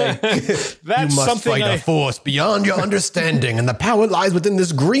ass That's you must something fight a force beyond your understanding, and the power lies within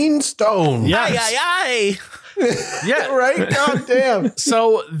this green stone. Yeah. Yeah, right. God damn.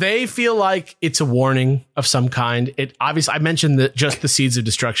 So they feel like it's a warning of some kind. It obviously, I mentioned just the seeds of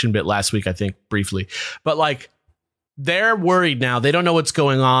destruction bit last week, I think briefly, but they're worried now. They don't know what's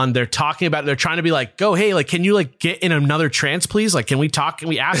going on. They're talking about it. They're trying to be go, hey, can you get in another trance, please? Can we talk? Can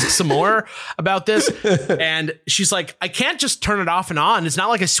we ask some more about this? And she's like, I can't just turn it off and on. It's not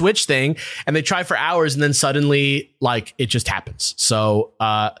like a switch thing. And they try for hours, and then suddenly it just happens. So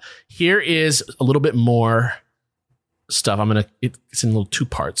here is a little bit more stuff. It's in little 2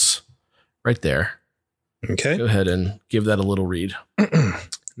 parts right there. Okay. Go ahead and give that a little read.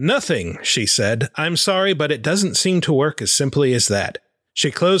 "Nothing," she said. "I'm sorry, but it doesn't seem to work as simply as that."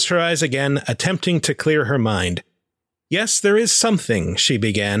 She closed her eyes again, attempting to clear her mind. Yes, there is something, she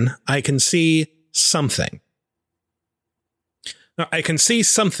began. I can see something. I can see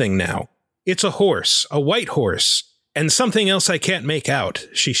something now. It's a horse, a white horse, and something else I can't make out.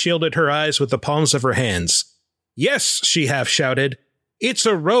 She shielded her eyes with the palms of her hands. Yes, she half shouted. It's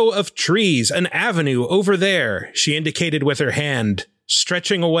a row of trees, an avenue over there, she indicated with her hand,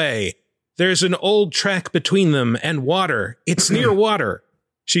 stretching away. There's an old track between them and water. It's near water.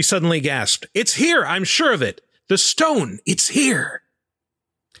 She suddenly gasped. It's here, I'm sure of it. The stone, it's here.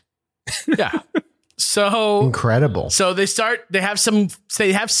 Yeah. So incredible. So they have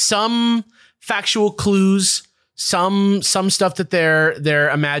some factual clues, some stuff that they're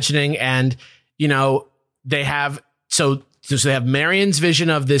imagining, and they have Marion's vision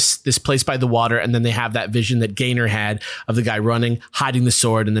of this place by the water, and then they have that vision that Gaynor had of the guy running, hiding the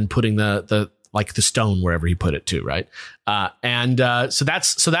sword, and then putting the stone wherever he put it to, right? So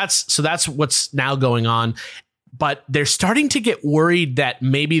that's what's now going on. But they're starting to get worried that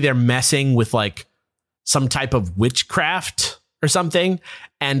maybe they're messing with like some type of witchcraft or something.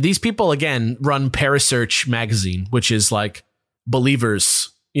 And these people, again, run Parasearch magazine, which is like believers.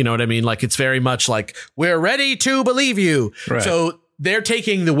 You know what I mean? Like, it's very much like, we're ready to believe you. Right. So they're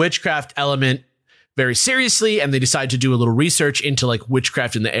taking the witchcraft element very seriously, and they decide to do a little research into like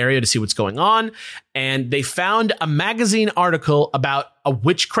witchcraft in the area to see what's going on. And they found a magazine article about a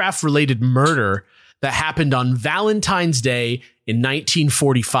witchcraft related murder that happened on Valentine's Day in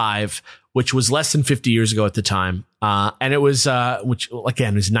 1945, which was less than 50 years ago at the time. And it was, which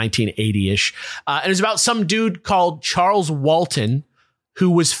again was 1980-ish. And it was about some dude called Charles Walton,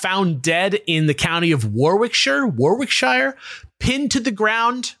 who was found dead in the county of Warwickshire, pinned to the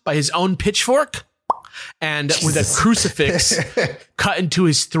ground by his own pitchfork and with a crucifix cut into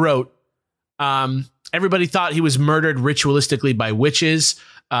his throat. Everybody thought he was murdered ritualistically by witches.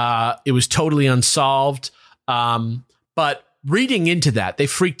 It was totally unsolved. But reading into that, they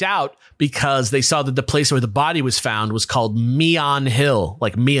freaked out because they saw that the place where the body was found was called Meon Hill,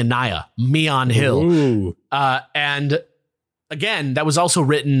 like Meon Hill. And again, that was also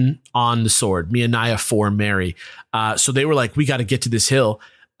written on the sword, Meoniah for Mary. So they were like, we got to get to this hill.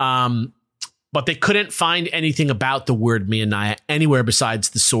 But they couldn't find anything about the word Meoniah anywhere besides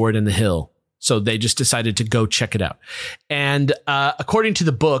the sword and the hill. So they just decided to go check it out. And according to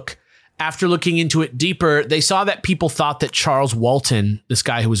the book, after looking into it deeper, they saw that people thought that Charles Walton, this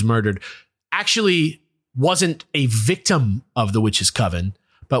guy who was murdered, actually wasn't a victim of the Witches' Coven,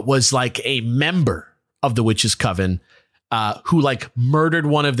 but was like a member of the Witches' Coven who like murdered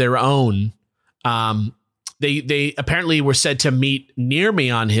one of their own. They apparently were said to meet near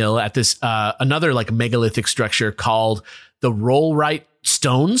Meon Hill at this another like megalithic structure called the Rollright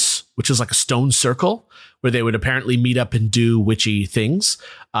Stones, which is like a stone circle where they would apparently meet up and do witchy things.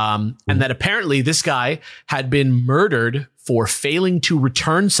 And that apparently this guy had been murdered for failing to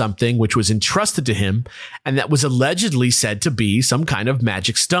return something which was entrusted to him, and that was allegedly said to be some kind of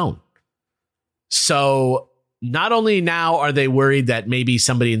magic stone. So not only now are they worried that maybe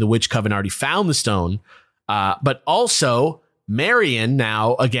somebody in the Witch Coven already found the stone, but also Marion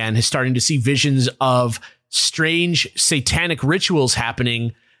now, again, is starting to see visions of strange satanic rituals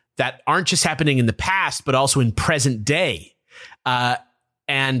happening that aren't just happening in the past, but also in present day.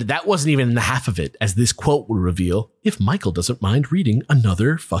 And that wasn't even the half of it, as this quote will reveal, if Michael doesn't mind reading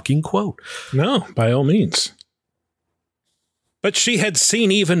another fucking quote. No, by all means. But she had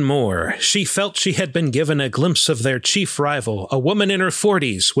seen even more. She felt she had been given a glimpse of their chief rival, a woman in her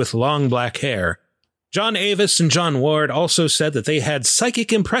 40s with long black hair. John Avis and John Ward also said that they had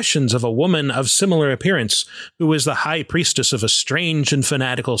psychic impressions of a woman of similar appearance who was the high priestess of a strange and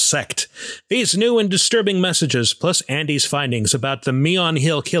fanatical sect. These new and disturbing messages, plus Andy's findings about the Meon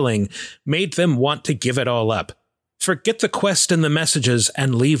Hill killing, made them want to give it all up. Forget the quest and the messages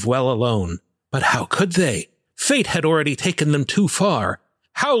and leave well alone. But how could they? Fate had already taken them too far.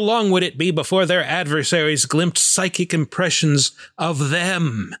 How long would it be before their adversaries glimpsed psychic impressions of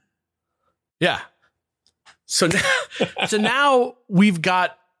them? Yeah. So now we've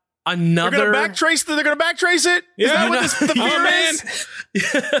got another. They're going to backtrace it. Yeah, is that what the fear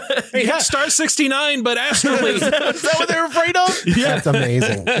is? Hey, hit star 69, but astrally. Is that what they're afraid of? Yeah. That's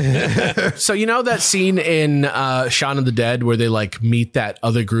amazing. So you know that scene in Shaun of the Dead where they like meet that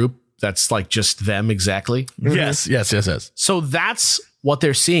other group that's like just them exactly? Mm-hmm. Yes. So that's what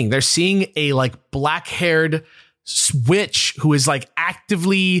they're seeing. They're seeing a like black-haired witch who is like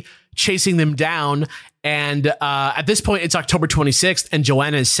actively chasing them down. And at this point, it's October 26th, and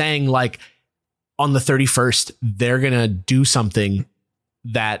Joanna is saying, like, on the 31st, they're going to do something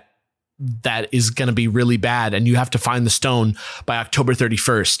that is going to be really bad, and you have to find the stone by October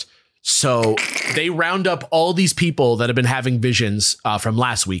 31st. So they round up all these people that have been having visions from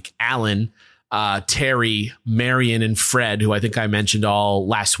last week. Alan, Terry, Marion, and Fred, who I think I mentioned all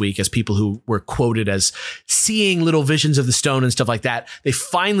last week as people who were quoted as seeing little visions of the stone and stuff like that. They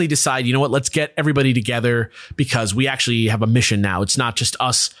finally decide, you know what, let's get everybody together because we actually have a mission now. It's not just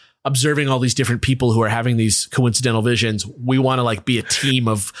us observing all these different people who are having these coincidental visions. We want to like be a team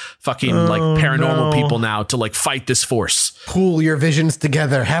of fucking like paranormal people now to like fight this force. Pool your visions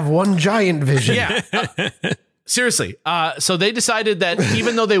together. Have one giant vision. Yeah. Seriously. So they decided that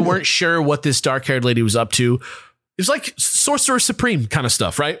even though they weren't sure what this dark-haired lady was up to, it was like Sorcerer Supreme kind of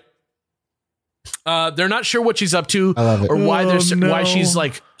stuff, right? They're not sure what she's up to or why she's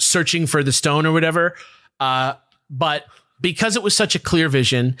like searching for the stone or whatever. But because it was such a clear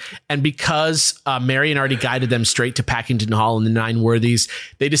vision and because Marion already guided them straight to Packington Hall and the Nine Worthies,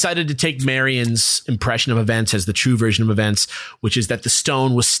 they decided to take Marion's impression of events as the true version of events, which is that the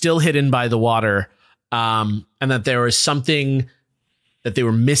stone was still hidden by the water. And that there was something that they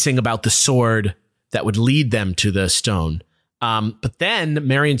were missing about the sword that would lead them to the stone. But then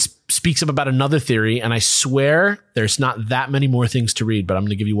Marion speaks up about another theory, and I swear there's not that many more things to read, but I'm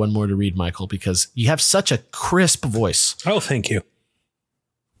going to give you one more to read, Michael, because you have such a crisp voice. Oh, thank you.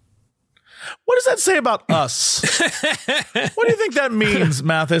 What does that say about us? What do you think that means,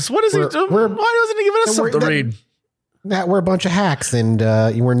 Mathis? What is he doing? Why doesn't he give us something to read? That we're a bunch of hacks, and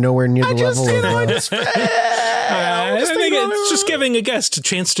you were nowhere near the level of. I think it's just giving a guest a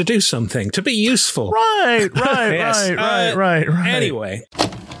chance to do something, to be useful. Right. Anyway,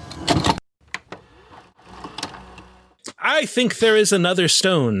 I think there is another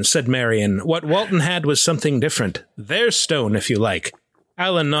stone, said Marion. What Walton had was something different. Their stone, if you like.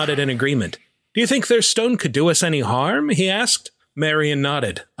 Alan nodded in agreement. Do you think their stone could do us any harm? He asked. Marion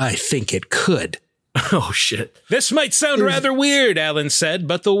nodded. I think it could. Oh, shit. This might sound rather weird, Alan said,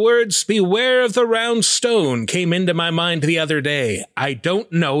 but the words, beware of the round stone, came into my mind the other day. I don't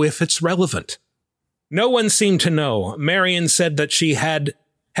know if it's relevant. No one seemed to know. Marion said that she had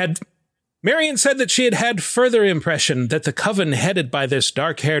further impression that the coven headed by this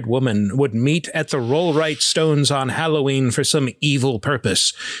dark-haired woman would meet at the Rollright Stones on Halloween for some evil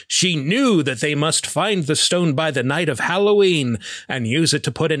purpose. She knew that they must find the stone by the night of Halloween and use it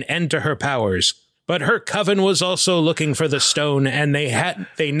to put an end to her powers. But her coven was also looking for the stone, and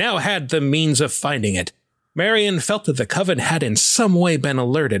they now had the means of finding it. Marion felt that the coven had in some way been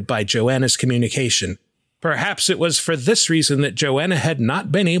alerted by Joanna's communication. Perhaps it was for this reason that Joanna had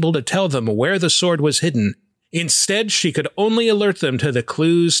not been able to tell them where the sword was hidden. Instead, she could only alert them to the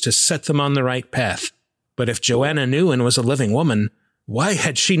clues to set them on the right path. But if Joanna knew and was a living woman, why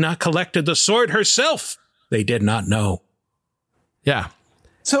had she not collected the sword herself? They did not know. Yeah.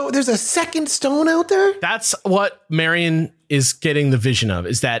 So there's a second stone out there? That's what Marion is getting the vision of,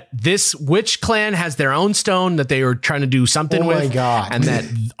 is that this witch clan has their own stone that they are trying to do something with. Oh my God. And that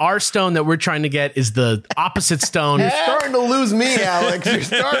our stone that we're trying to get is the opposite stone. You're starting to lose me, Alex. You're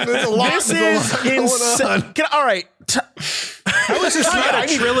starting to This is insane. All right. How is this not a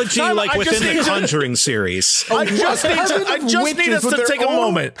trilogy like within the Conjuring series? I just need us to take a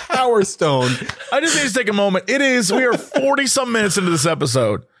moment. Power Stone. I just need to take a moment. We are 40 some minutes into this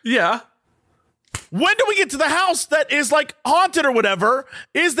episode. Yeah. When do we get to the house that is like haunted or whatever?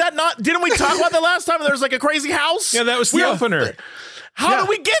 Is that not? Didn't we talk about that last time? There was like a crazy house. Yeah, that was the opener. How do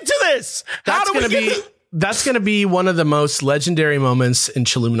we get to this? That's going to be one of the most legendary moments in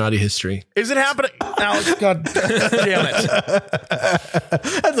Chilluminati history. Is it happening? Alex, God damn it.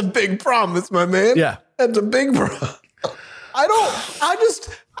 That's a big promise, my man. Yeah. That's a big promise. I'm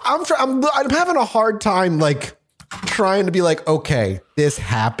having a hard time, like, trying to be like, okay, this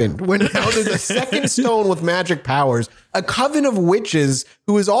happened. When now there's a second stone with magic powers, a coven of witches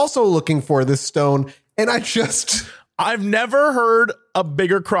who is also looking for this stone. And I've never heard a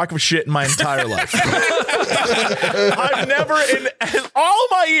bigger crock of shit in my entire life. I've never, in all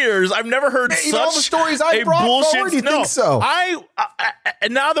my years, I've never heard such all the stories I brought bullshit. Forward, you think so? I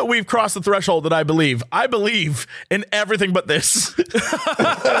now that we've crossed the threshold that I believe in everything but this.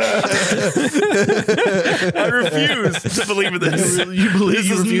 I refuse to believe in this. You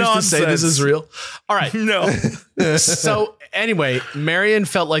refuse to say this is real? All right. No. So anyway, Marion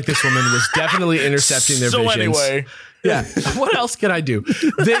felt like this woman was definitely intercepting their visions. Anyway. Yeah. What else can I do?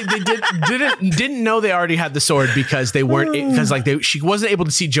 They didn't know they already had the sword because they weren't, because she wasn't able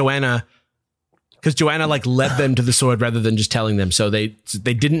to see Joanna, because Joanna like led them to the sword rather than just telling them. So they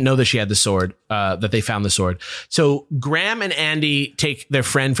didn't know that she had the sword, that they found the sword. So Graham and Andy take their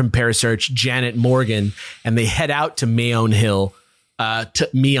friend from Parasearch, Janet Morgan, and they head out to Meon Hill. I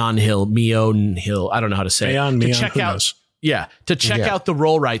don't know how to say it. Meon, check out. to check out the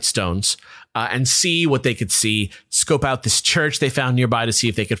rollright stones and see what they could see, scope out this church they found nearby to see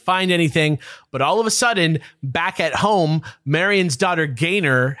if they could find anything. But all of a sudden, back at home, Marion's daughter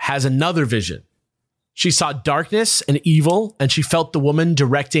Gaynor has another vision. She saw darkness and evil, and she felt the woman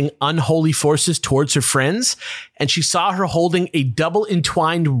directing unholy forces towards her friends, and she saw her holding a double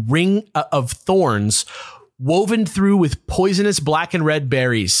entwined ring of thorns woven through with poisonous black and red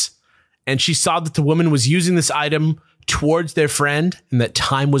berries. And she saw that the woman was using this item towards their friend and that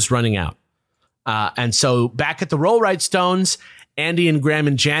time was running out. And so back at the Rollright Stones, Andy and Graham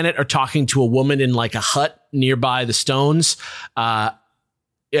and Janet are talking to a woman in like a hut nearby the stones,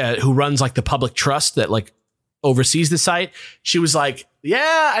 who runs like the public trust that like oversees the site. She was like,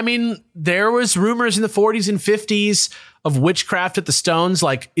 yeah, I mean, there was rumors in the 40s and 50s of witchcraft at the stones.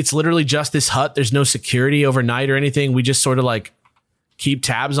 Like, it's literally just this hut. There's no security overnight or anything. We just sort of like keep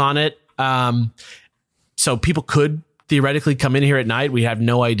tabs on it. So people could theoretically come in here at night. We have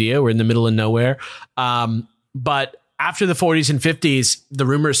no idea. We're in the middle of nowhere. But after the 40s and 50s, the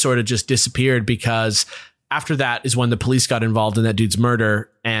rumors sort of just disappeared, because after that is when the police got involved in that dude's murder.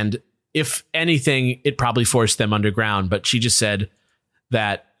 And if anything, it probably forced them underground. But she just said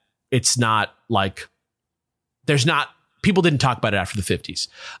that it's not like people didn't talk about it after the 50s.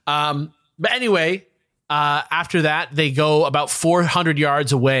 But anyway, after that, they go about 400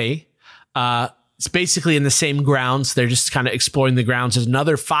 yards away. It's basically in the same grounds. They're just kind of exploring the grounds. There's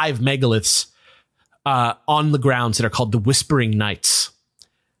another 5 megaliths on the grounds that are called the Whispering Knights,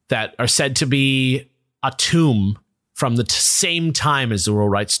 that are said to be a tomb from the same time as the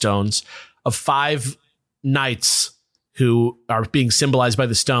Rollright Stones of 5 knights who are being symbolized by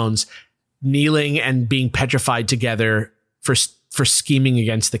the stones, kneeling and being petrified together for scheming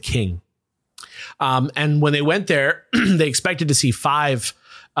against the king. And when they went there, they expected to see 5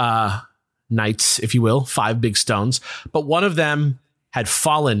 knights, if you will, 5 big stones, but one of them had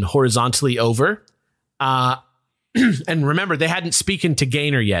fallen horizontally over. And remember, they hadn't spoken to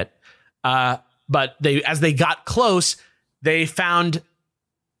Gaynor yet. But as they got close, they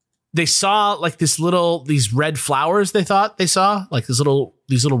saw like these red flowers. They thought they saw like these little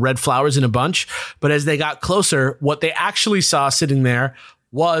red flowers in a bunch. But as they got closer, what they actually saw sitting there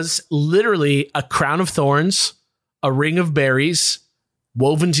was literally a crown of thorns, a ring of berries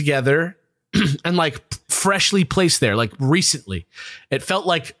woven together and like freshly placed there, like recently. It felt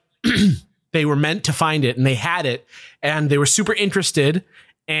like they were meant to find it, and they had it, and they were super interested.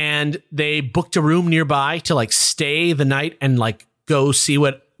 And they booked a room nearby to like stay the night and like go see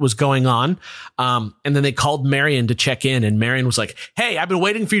what was going on. And then they called Marion to check in, and Marion was like, hey, I've been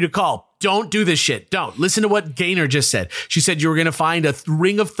waiting for you to call. Don't do this shit. Don't listen to what Gaynor just said. She said you were going to find a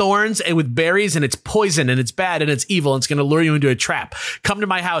ring of thorns and with berries, and it's poison and it's bad and it's evil. And it's going to lure you into a trap. Come to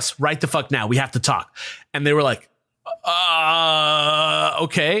my house right the fuck now. We have to talk. And they were like,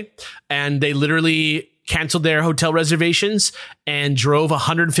 okay. And they literally canceled their hotel reservations and drove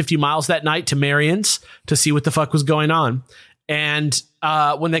 150 miles that night to Marion's to see what the fuck was going on. And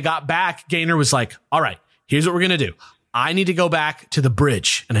when they got back, Gaynor was like, all right, here's what we're going to do. I need to go back to the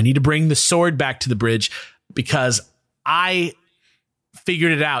bridge, and I need to bring the sword back to the bridge, because I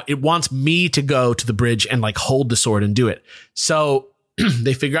figured it out. It wants me to go to the bridge and like hold the sword and do it. So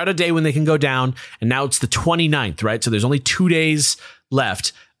they figure out a day when they can go down, and now it's the 29th, right? So there's only 2 days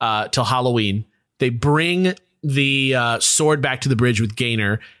left till Halloween. They bring the sword back to the bridge with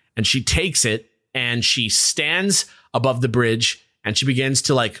Gaynor, and she takes it and she stands above the bridge, and she begins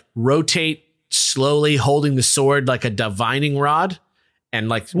to like rotate slowly, holding the sword like a divining rod and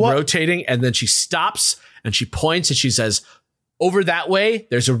like rotating. And then she stops and she points and she says, over that way,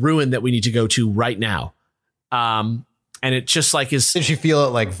 there's a ruin that we need to go to right now. And it just like is. Did she feel it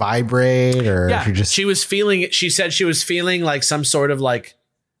like vibrate, or she was feeling it? She said she was feeling like some sort of like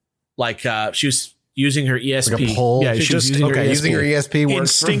she was using her ESP. Like a pole? Yeah, she was using her ESP.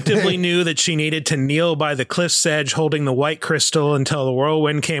 Instinctively knew that she needed to kneel by the cliff's edge holding the white crystal until the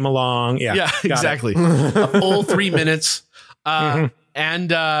whirlwind came along. Yeah, exactly. A full 3 minutes. And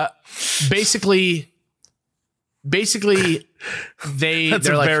basically that's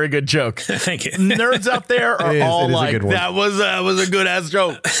they're a like, very good joke. Thank you. Nerds out there are all like, that was a good ass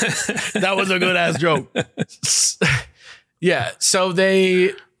joke. That was a good ass joke. Yeah. So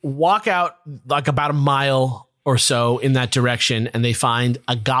they walk out like about a mile or so in that direction, and they find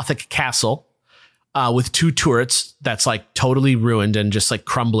a Gothic castle with 2 turrets that's like totally ruined and just like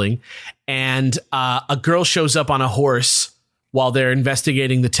crumbling. And a girl shows up on a horse while they're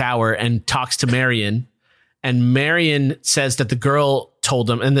investigating the tower and talks to Marion. And Marion says that the girl told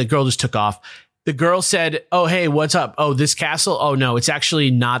them, and the girl just took off. The girl said, oh, hey, what's up? Oh, this castle? Oh, no, it's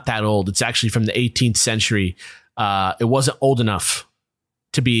actually not that old. It's actually from the 18th century. it wasn't old enough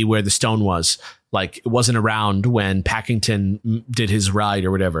to be where the stone was. Like, it wasn't around when Packington did his ride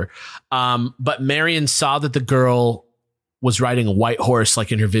or whatever. But Marion saw that the girl was riding a white horse,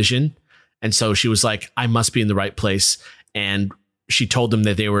 like in her vision. And so she was like, I must be in the right place. And she told them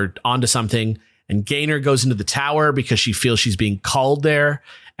that they were onto something. And Gaynor goes into the tower because she feels she's being called there.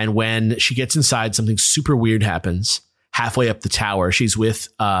 And when she gets inside, something super weird happens. Halfway up the tower, she's with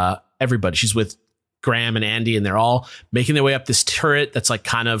everybody. She's with Graham and Andy, and they're all making their way up this turret that's like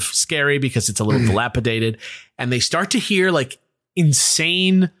kind of scary because it's a little dilapidated. And they start to hear like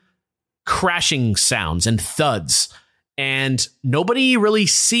insane crashing sounds and thuds. And nobody really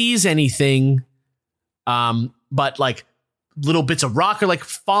sees anything, but like little bits of rock are like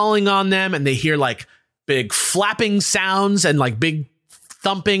falling on them, and they hear like big flapping sounds and like big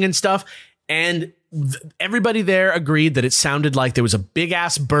thumping and stuff. And everybody there agreed that it sounded like there was a big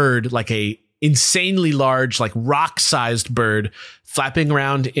ass bird, like a insanely large, like rock sized bird, flapping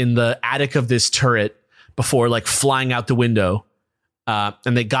around in the attic of this turret before like flying out the window.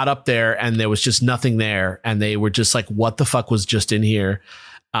 And they got up there and there was just nothing there. And they were just like, what the fuck was just in here?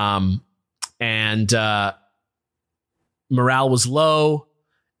 And morale was low,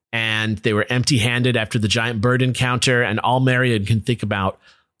 and they were empty handed after the giant bird encounter. And all Marion can think about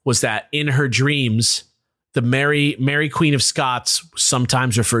was that in her dreams, the Mary Queen of Scots,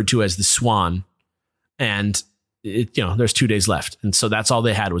 sometimes referred to as the Swan. And there's 2 days left. And so that's all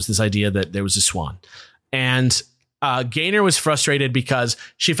they had, was this idea that there was a swan. And Gaynor was frustrated because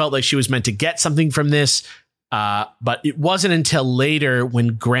she felt like she was meant to get something from this. But it wasn't until later,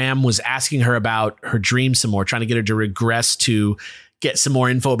 when Graham was asking her about her dream some more, trying to get her to regress to get some more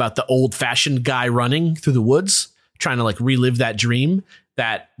info about the old fashioned guy running through the woods, trying to like relive that dream,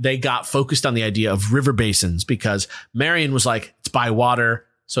 that they got focused on the idea of river basins, because Marion was like, it's by water.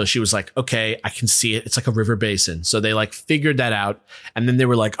 So she was like, okay, I can see it. It's like a river basin. So they like figured that out. And then they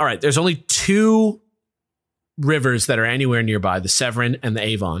were like, all right, there's only 2 rivers that are anywhere nearby, the Severn and the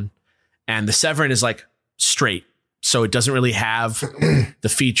Avon. And the Severn is like straight, so it doesn't really have the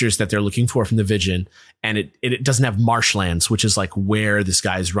features that they're looking for from the vision. And it doesn't have marshlands, which is like where this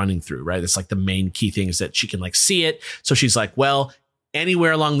guy is running through, right? That's like the main key thing, is that she can like see it. So she's like, well,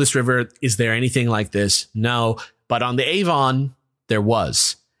 anywhere along this river, is there anything like this? No. But on the Avon, there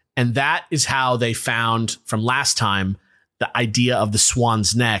was. And that is how they found, from last time, the idea of the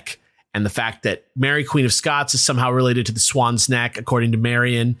Swan's Neck, and the fact that Mary Queen of Scots is somehow related to the Swan's Neck, according to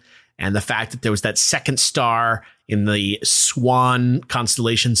Marion. And the fact that there was that second star in the Swan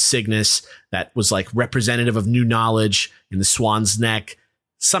constellation Cygnus that was like representative of new knowledge in the Swan's Neck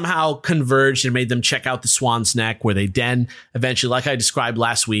somehow converged and made them check out the Swan's Neck, where they then eventually, like I described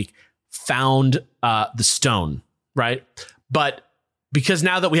last week, found the stone, right? But because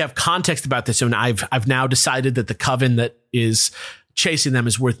now that we have context about this, and I've now decided that the coven that is chasing them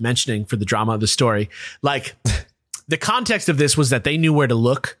is worth mentioning for the drama of the story. Like, the context of this was that they knew where to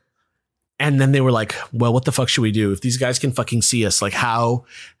look. And then they were like, well, what the fuck should we do? If these guys can fucking see us, like, how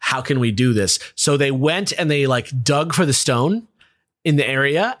can we do this? So they went and they like dug for the stone in the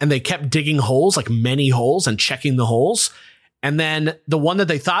area, and they kept digging holes, like many holes, and checking the holes. And then the one that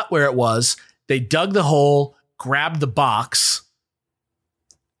they thought where it was, they dug the hole, grabbed the box,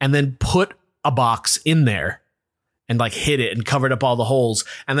 and then put a box in there and like hid it and covered up all the holes,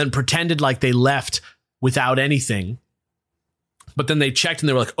 and then pretended like they left without anything. But then they checked and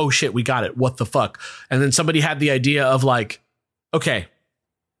they were like, oh shit, we got it. What the fuck? And then somebody had the idea of like, okay,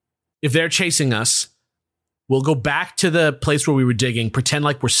 if they're chasing us, we'll go back to the place where we were digging, pretend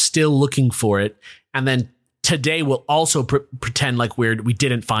like we're still looking for it. And then today we'll also pretend like we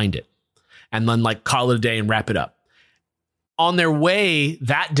didn't find it, and then like call it a day and wrap it up. On their way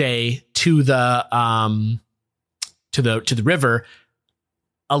that day to the river,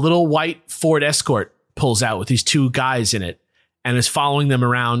 a little white Ford Escort pulls out with these 2 guys in it, and is following them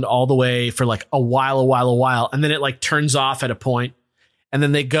around all the way for like a while. And then it like turns off at a point, and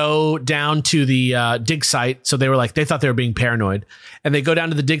then they go down to the dig site. So they were like, they thought they were being paranoid, and they go down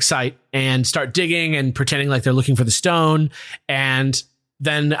to the dig site and start digging and pretending like they're looking for the stone. And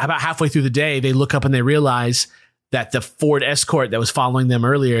then about halfway through the day, they look up and they realize that the Ford Escort that was following them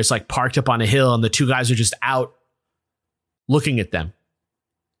earlier is like parked up on a hill, and the 2 guys are just out looking at them,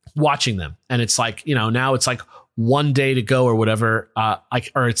 watching them. And it's like, now it's like one day to go or whatever,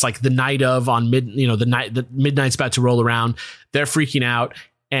 or it's like the night of the midnight's about to roll around. They're freaking out.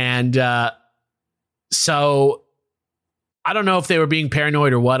 And so I don't know if they were being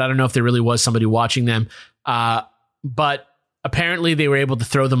paranoid or what. I don't know if there really was somebody watching them. But apparently they were able to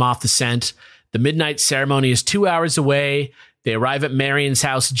throw them off the scent. The midnight ceremony is 2 hours away. They arrive at Marion's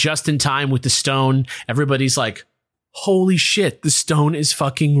house just in time with the stone. Everybody's like, holy shit, the stone is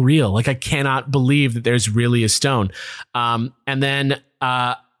fucking real. Like, I cannot believe that there's really a stone. And then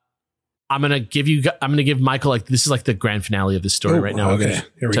I'm going to give Michael, like, this is like the grand finale of the story right now. Okay.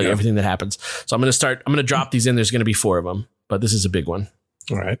 We're going to tell you everything that happens. So I'm going to drop these in. There's going to be 4 of them, but this is a big one.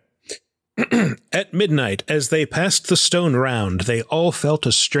 All right. At midnight, as they passed the stone round, they all felt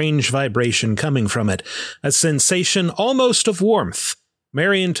a strange vibration coming from it, a sensation almost of warmth.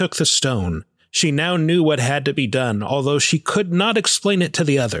 Marion took the stone. She now knew what had to be done, although she could not explain it to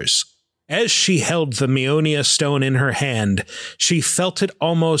the others. As she held the Meonia stone in her hand, she felt it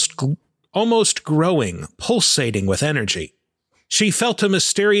almost growing, pulsating with energy. She felt a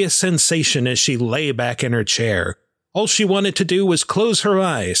mysterious sensation as she lay back in her chair. All she wanted to do was close her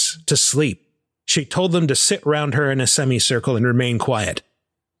eyes, to sleep. She told them to sit round her in a semicircle and remain quiet.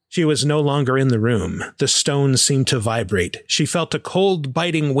 She was no longer in the room. The stone seemed to vibrate. She felt a cold,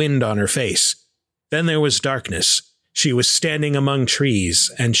 biting wind on her face. Then there was darkness. She was standing among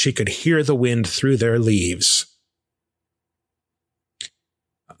trees, and she could hear the wind through their leaves.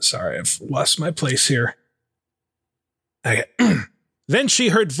 I'm sorry, I've lost my place here. Okay. Then she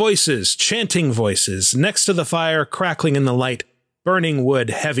heard voices, chanting voices, next to the fire, crackling in the light, burning wood,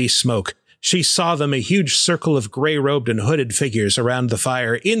 heavy smoke. She saw them, a huge circle of gray-robed and hooded figures around the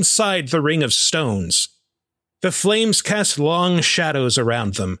fire, inside the ring of stones. The flames cast long shadows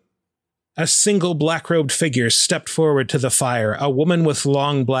around them. A single black-robed figure stepped forward to the fire, a woman with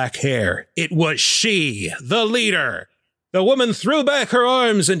long black hair. It was she, the leader! The woman threw back her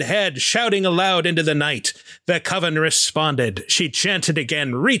arms and head, shouting aloud into the night. The coven responded. She chanted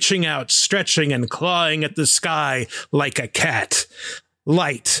again, reaching out, stretching and clawing at the sky like a cat.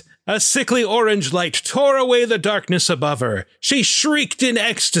 Light, a sickly orange light, tore away the darkness above her. She shrieked in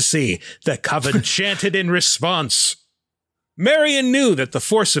ecstasy. The coven chanted in response. Marion knew that the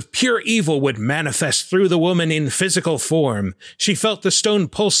force of pure evil would manifest through the woman in physical form. She felt the stone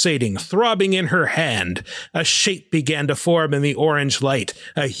pulsating, throbbing in her hand. A shape began to form in the orange light,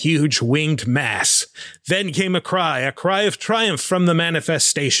 a huge winged mass. Then came a cry of triumph from the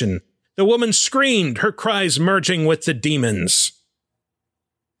manifestation. The woman screamed, her cries merging with the demons.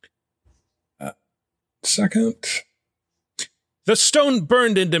 Second. The stone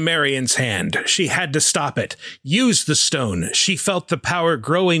burned into Marion's hand. She had to stop it. Use the stone. She felt the power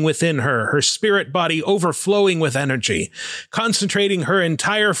growing within her, her spirit body overflowing with energy. Concentrating her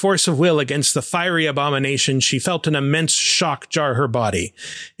entire force of will against the fiery abomination, she felt an immense shock jar her body.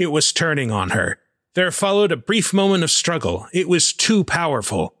 It was turning on her. There followed a brief moment of struggle. It was too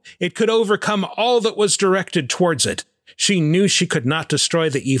powerful. It could overcome all that was directed towards it. She knew she could not destroy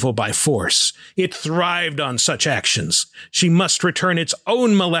the evil by force. It thrived on such actions. She must return its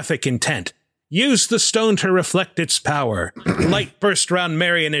own malefic intent. Use the stone to reflect its power. Light burst round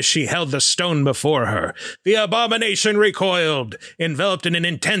Marion as she held the stone before her. The abomination recoiled. Enveloped in an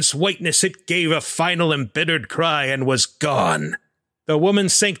intense whiteness, it gave a final embittered cry and was gone. The woman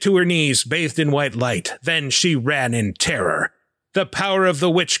sank to her knees, bathed in white light. Then she ran in terror. The power of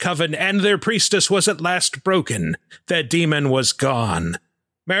the witch coven and their priestess was at last broken. The demon was gone.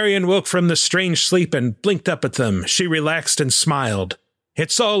 Marion woke from the strange sleep and blinked up at them. She relaxed and smiled.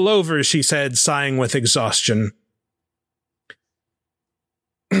 "It's all over," she said, sighing with exhaustion.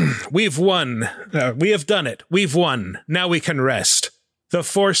 "We've won. We have done it. We've won. Now we can rest." The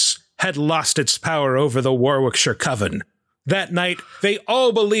Force had lost its power over the Warwickshire coven. That night, they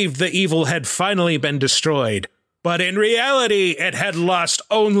all believed the evil had finally been destroyed. But in reality, it had lost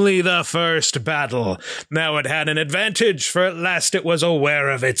only the first battle. Now it had an advantage, for at last it was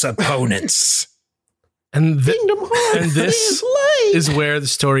aware of its opponents. And this is where the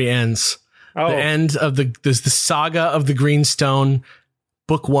story ends. Oh. The end of the saga of the Green Stone.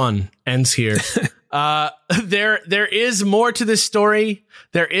 Book 1 ends here. There is more to this story.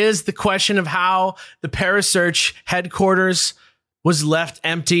 There is the question of how the Parasearch headquarters was left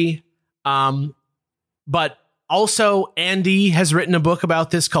empty. But also, Andy has written a book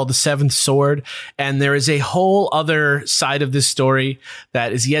about this called The Seventh Sword, and there is a whole other side of this story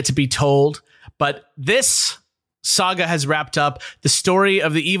that is yet to be told. But this saga has wrapped up the story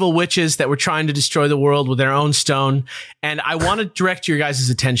of the evil witches that were trying to destroy the world with their own stone. And I want to direct your guys'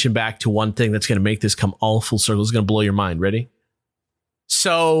 attention back to one thing that's going to make this come all full circle. It's going to blow your mind. Ready?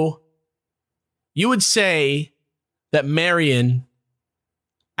 So you would say that Marion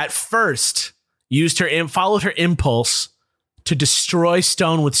at first followed her impulse to destroy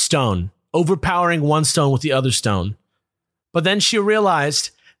stone with stone, overpowering one stone with the other stone. But then she realized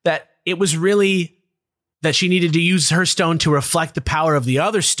that it was really that she needed to use her stone to reflect the power of the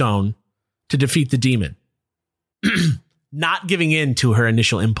other stone to defeat the demon. not giving in to her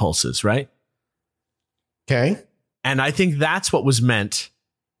initial impulses, right? Okay. And I think that's what was meant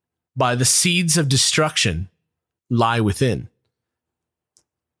by the seeds of destruction lie within.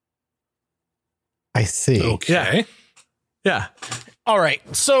 I see. Okay. Yeah. All right.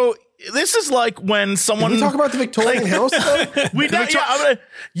 So this is like when someone Can we talk about the Victorian house though?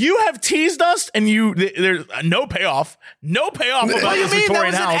 You have teased us, and there's no payoff. No payoff about What do you this mean? That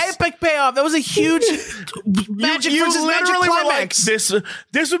Victorian was house. an epic payoff. That was a huge magic you versus magic literally were like climax.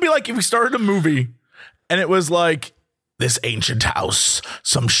 this would be like if we started a movie and it was like, this ancient house,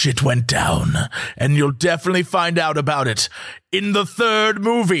 some shit went down, and you'll definitely find out about it in the third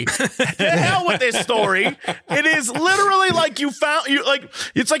movie. The hell with this story. It is literally like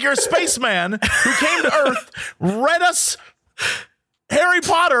it's like you're a spaceman who came to Earth, read us Harry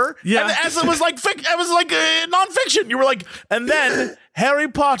Potter, Yeah. and as it was like nonfiction. You were like, and then Harry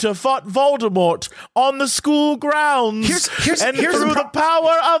Potter fought Voldemort on the school grounds. Through the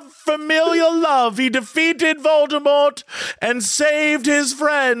power of familial love, he defeated Voldemort and saved his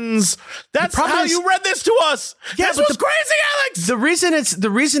friends. That's how you read this to us. Yeah, this but was crazy, Alex. The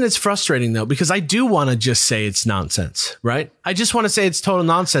reason it's frustrating though, because I do want to just say it's nonsense, right? I just want to say it's total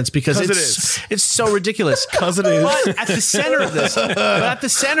nonsense because it's so ridiculous. Because it is. But at the center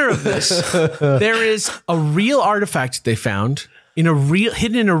of this, there is a real artifact they found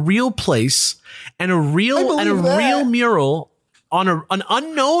hidden in a real place, and a real mural on an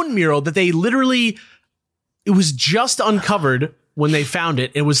unknown mural that they literally, it was just uncovered when they found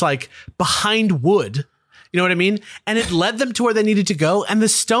it. It was like behind wood. You know what I mean? And it led them to where they needed to go. And the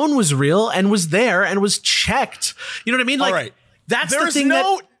stone was real and was there and was checked. You know what I mean? Like, all right. That's there the is thing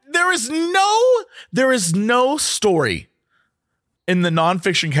there is no story in the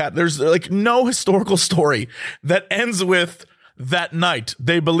nonfiction cat. There's like no historical story that ends with, that night,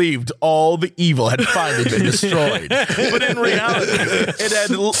 they believed all the evil had finally been destroyed. But in reality, it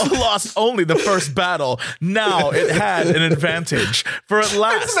had lost only the first battle. Now it had an advantage. For at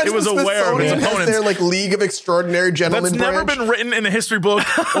last, it was aware of its opponents. Their like League of Extraordinary Gentlemen. That's never been written in a history book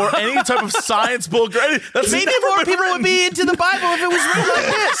or any type of science book. That's maybe never more been people written. would be into the Bible if it was written like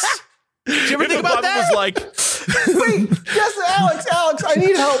this. Did you ever think about that? Was like, wait, yes, Alex, I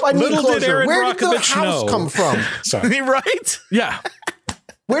need help. I need Little did closure. Aaron Where did the Brockovich house know. come from? Sorry. right? Yeah.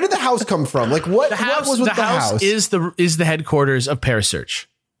 Where did the house come from? Like what was with the house? is the headquarters of Parasearch.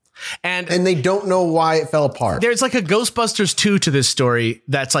 And they don't know why it fell apart. there's like a Ghostbusters 2 to this story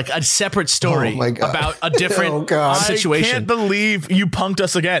that's like a separate story Oh my God. about a different Oh God. situation. I can't believe you punked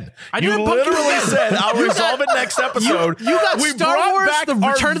us again. You didn't punk you literally again. said, I'll resolve it next episode. You got we Star brought Wars, back The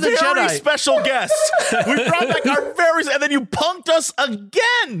our Return of the very Jedi. special guest. We brought back our very, and then you punked us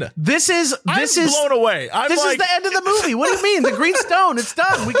again. This is blown away. This is the end of the movie. What do you mean? The green stone, it's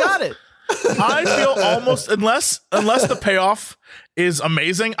done. We got it. I feel almost, unless the payoff is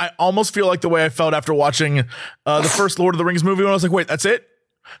amazing, I almost feel like the way I felt after watching the first Lord of the Rings movie when I was like, wait, that's it?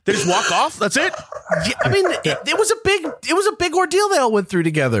 They just walk off? That's it? Yeah, I mean, it was a big ordeal they all went through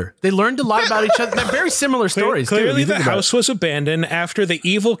together. They learned to lie about each other. They're very similar stories. Clearly, the house was abandoned after the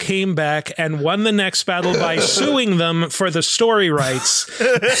evil came back and won the next battle by suing them for the story rights.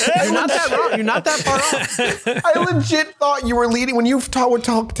 You're not that wrong. You're not that far off. I legit thought you were leading when you were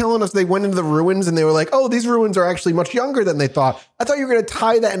telling us they went into the ruins and they were like, oh, these ruins are actually much younger than they thought. I thought you were going to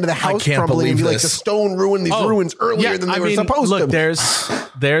tie that into the house can't crumbling and be believe like the this. stone ruined these ruins earlier than they were supposed to. Look, there's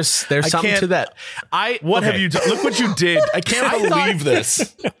something to that. What have you done? Look what you did. I can't believe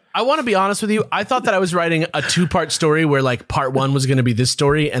this. I want to be honest with you. I thought that I was writing a 2-part story where like part 1 was going to be this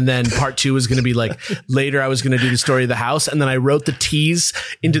story and then part 2 was going to be like later I was going to do the story of the house. And then I wrote the tease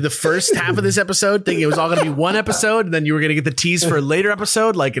into the first half of this episode thinking it was all going to be one episode. And then you were going to get the tease for a later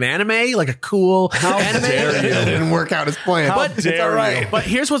episode, like an anime, like a cool anime. It didn't work out as planned. But it's all right. But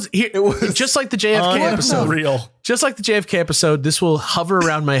here's what's here. Just like the JFK episode. Real. Just like the JFK episode, this will hover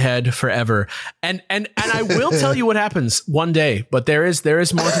around my head forever. And I will tell you what happens one day, but there is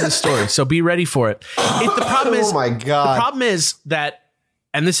more to this story. So be ready for it. The problem is, oh my God. The problem is that,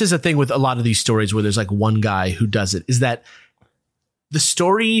 and this is a thing with a lot of these stories where there's like one guy who does it, is that the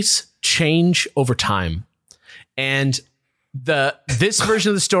stories change over time. And this version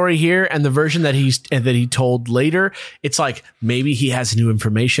of the story here and the version that he told later, it's like maybe he has new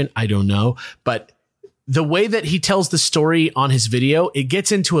information. I don't know. But the way that he tells the story on his video, it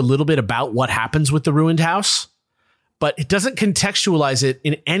gets into a little bit about what happens with the ruined house, but it doesn't contextualize it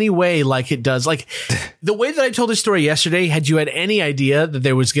in any way like it does. Like the way that I told this story yesterday, had you had any idea that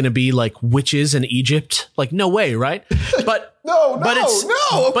there was going to be like witches in Egypt? Like no way, right? But Of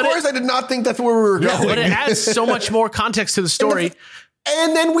course I did not think that's where we were going. But it adds so much more context to the story.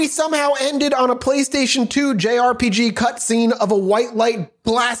 And then we somehow ended on a PlayStation 2 JRPG cutscene of a white light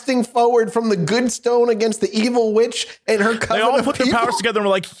blasting forward from the good stone against the evil witch and her cousin. They all put their powers together and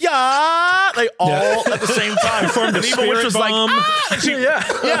were like, yeah. They all at the same time formed the evil witch was bomb. like, ah!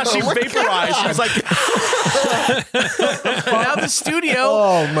 She vaporized. She was like, now the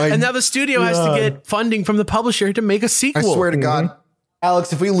studio, now the studio has to get funding from the publisher to make a sequel. I swear to God.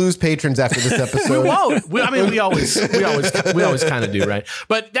 Alex, if we lose patrons after this episode, we won't. We always kind of do, right?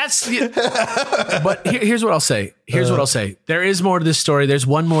 But here's what I'll say. There is more to this story. There's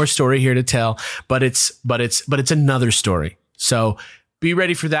one more story here to tell, but it's another story. So be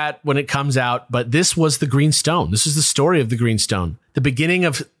ready for that when it comes out. But this was the Green Stone. This is the story of the Green Stone.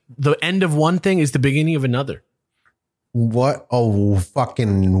 The end of one thing is the beginning of another. What a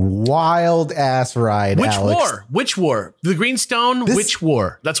fucking wild ass ride, Alex. Which war? The Greenstone, which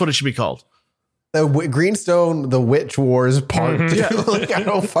war? That's what it should be called. The Greenstone, the Witch Wars Part 2. Like, I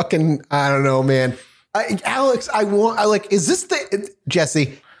don't know, man. Alex,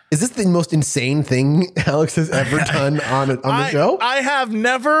 Jesse, is this the most insane thing Alex has ever done on the show? I have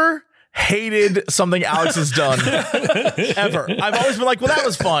never hated something Alex has done ever. I've always been like, well, that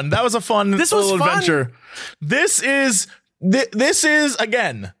was fun. That was a fun little adventure. This is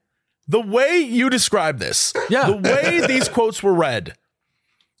again, the way you describe this, the way these quotes were read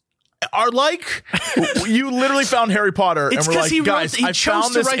are like you literally found Harry Potter and were like, guys, I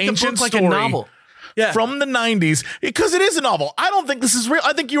found this ancient story. Like a novel. From the 90s, because it is a novel. I don't think this is real.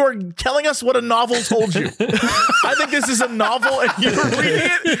 I think you are telling us what a novel told you. I think this is a novel and you're reading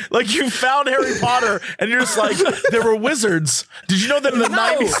it like you found Harry Potter and you're just like, there were wizards. Did you know that in the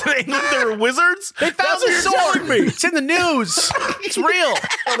 90s in England there were wizards? They found the sword. It's in the news. It's real.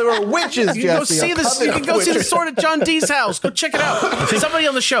 Oh, there were witches, You can go see this. You can go see the sword at John Dee's house. Go check it out. Somebody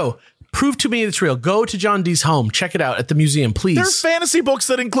on the show. Prove to me it's real. Go to John Dee's home. Check it out at the museum, please. There are fantasy books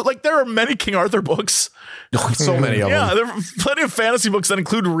that include, like, there are many King Arthur books. So many of them. Yeah, there are plenty of fantasy books that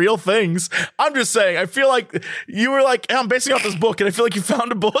include real things. I'm just saying, I feel like you were like, hey, I'm basing off this book, and I feel like you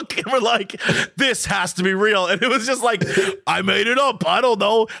found a book, and we're like, this has to be real. And it was just like, I made it up. I don't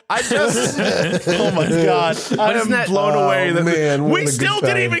know. Oh my God. I am blown away. We still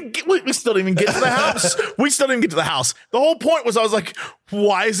didn't even get to the house. The whole point was I was like,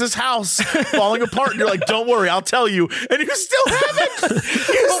 why is this house falling apart? And you're like, don't worry, I'll tell you. And you still haven't.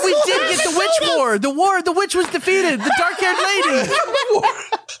 But we did get the witch war. The witch was defeated. The dark-haired lady.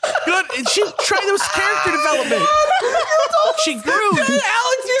 Good. And she tried those character development. She grew.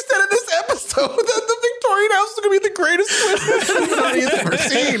 Alex, you said in this episode that the Victorian house is going to be the greatest twist anybody's ever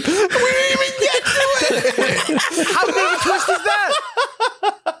seen. We didn't even get to it. How big a twist is that?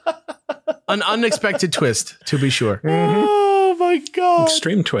 An unexpected twist, to be sure. Oh my God.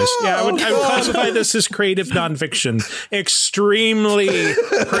 Extreme twist. Yeah, I would classify this as creative nonfiction. Extremely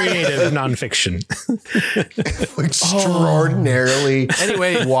creative nonfiction. Extraordinarily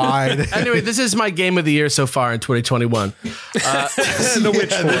wide. Anyway, this is my game of the year so far in 2021. The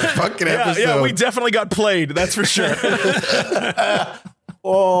Witch War fucking episode. Yeah, we definitely got played. That's for sure.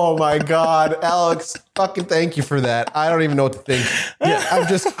 Oh my God, Alex, fucking thank you for that. I don't even know what to think. Yeah,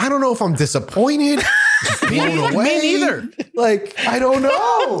 I don't know if I'm disappointed. Blown away. Me neither. Like, I don't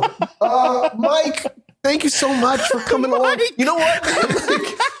know. Mike, thank you so much for coming along. You know what?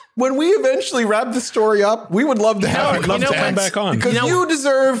 Like, when we eventually wrap the story up, we would love to have you back on. Because you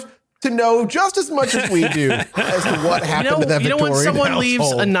deserve to know just as much as we do as to what happened to that Victorian You know when someone household.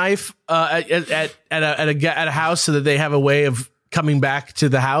 leaves a knife at a house so that they have a way of coming back to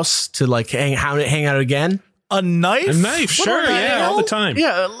the house to like hang out again? A knife? A knife, sure, yeah, all the time.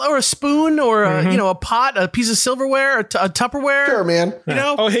 Yeah, or a spoon, or a pot, a piece of silverware, a Tupperware. Sure, man. You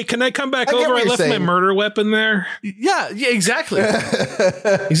know? Oh, hey, can I come back over? I left my murder weapon there. Yeah, exactly.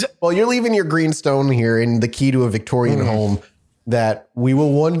 Well, you're leaving your green stone here in the key to a Victorian home that we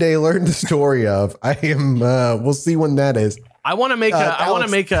will one day learn the story of. We'll see when that is. I want to make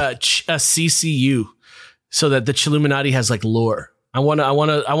a CCU so that the Chilluminati has like lore. I'm gonna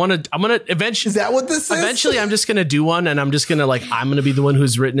eventually. Is that what this is? Eventually, I'm just gonna do one, and I'm gonna be the one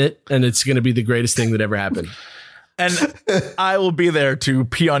who's written it, and it's gonna be the greatest thing that ever happened. And I will be there to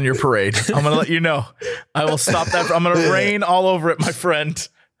pee on your parade. I'm gonna let you know. I will stop that. I'm gonna rain all over it, my friend.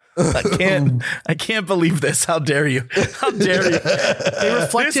 I can't believe this. How dare you? How dare you? They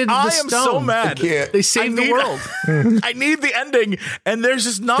reflected the stone. I am so mad. They saved the world. I need the ending, and there's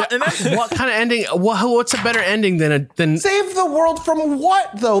just not an ending. What kind of ending? What's a better ending than Save the world from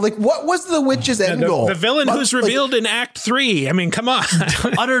what, though? Like, what was the witch's end goal? The villain who's revealed in Act 3. I mean, come on.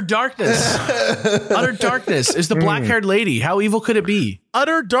 utter darkness? Utter darkness is the black-haired lady. How evil could it be?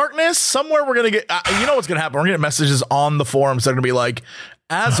 Utter darkness. Somewhere we're gonna get. You know what's gonna happen? We're gonna get messages on the forums that are gonna be like,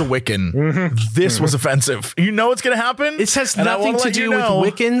 as a Wiccan, this was offensive. You know what's going to happen? It has nothing to do with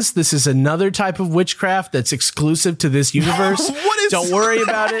Wiccans. This is another type of witchcraft that's exclusive to this universe. Don't worry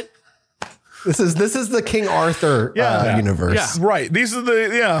about it. This is the King Arthur universe. Yeah, right. These are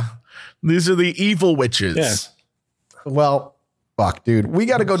the evil witches. Yeah. Well, fuck, dude. We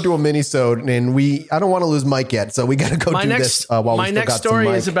got to go do a mini-sode, and I don't want to lose Mike yet, so we got to go do this while we still got some My next story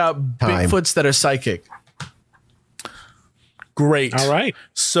is about time. Bigfoots that are psychic. Great. All right.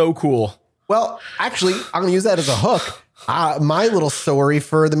 So cool. Well, actually, I'm going to use that as a hook. My little story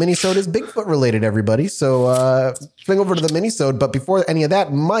for the mini-sode is Bigfoot related, everybody. So swing over to the mini-sode. But before any of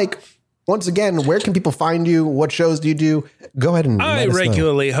that, Mike, once again, where can people find you? What shows do you do? Go ahead and I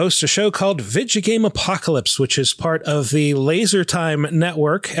regularly host a show called Video Game Apocalypse, which is part of the LaserTime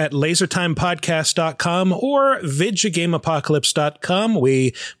network at lasertimepodcast.com or videogameapocalypse.com.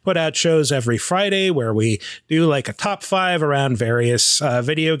 We put out shows every Friday where we do like a top 5 around various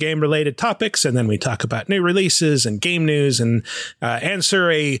video game related topics. And then we talk about new releases and game news and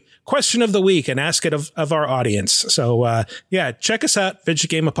answer a question of the week and ask it of our audience. So check us out,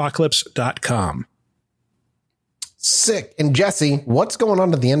 videogameapocalypse.com. Sick. And Jesse, what's going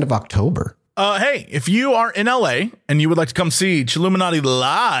on at the end of October? Hey, if you are in LA and you would like to come see Chilluminati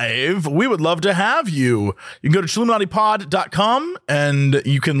live, we would love to have you. You can go to chilluminatipod.com and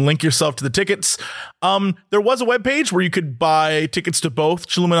you can link yourself to the tickets. There was a webpage where you could buy tickets to both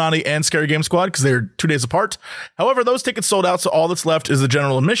Chilluminati and Scary Game Squad because they're 2 days apart. However, those tickets sold out, so all that's left is the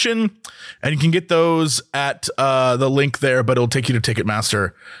general admission, and you can get those at the link there, but it'll take you to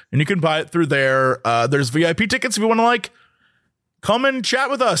Ticketmaster, and you can buy it through there. There's VIP tickets if you want to come and chat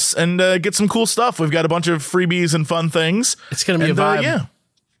with us and get some cool stuff. We've got a bunch of freebies and fun things. It's going to be a vibe.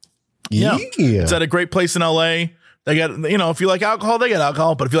 Yeah. It's at a great place in LA. They got, if you like alcohol, they got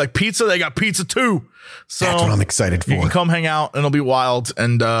alcohol. But if you like pizza, they got pizza too. So that's what I'm excited for. You can come hang out and it'll be wild.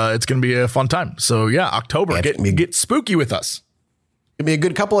 And it's going to be a fun time. So yeah, October, get spooky with us. It'll be a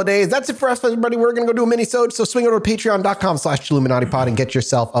good couple of days. That's it for us, everybody. We're going to go do a mini-sode. So swing over to patreon.com/ChilluminatiPod and get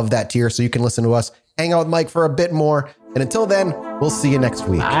yourself of that tier so you can listen to us, hang out with Mike for a bit more. And until then, we'll see you next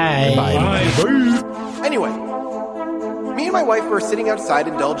week. Bye. Bye. Anyway, me and my wife were sitting outside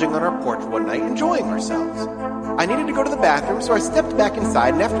indulging on our porch one night, enjoying ourselves. I needed to go to the bathroom, so I stepped back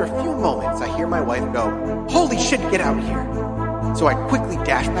inside, and after a few moments, I hear my wife go, "Holy shit, get out here." So I quickly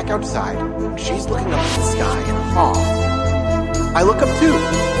dash back outside, and she's looking up at the sky in awe. I look up too,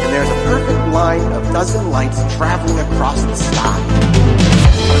 and there's a perfect line of dozen lights traveling across the sky.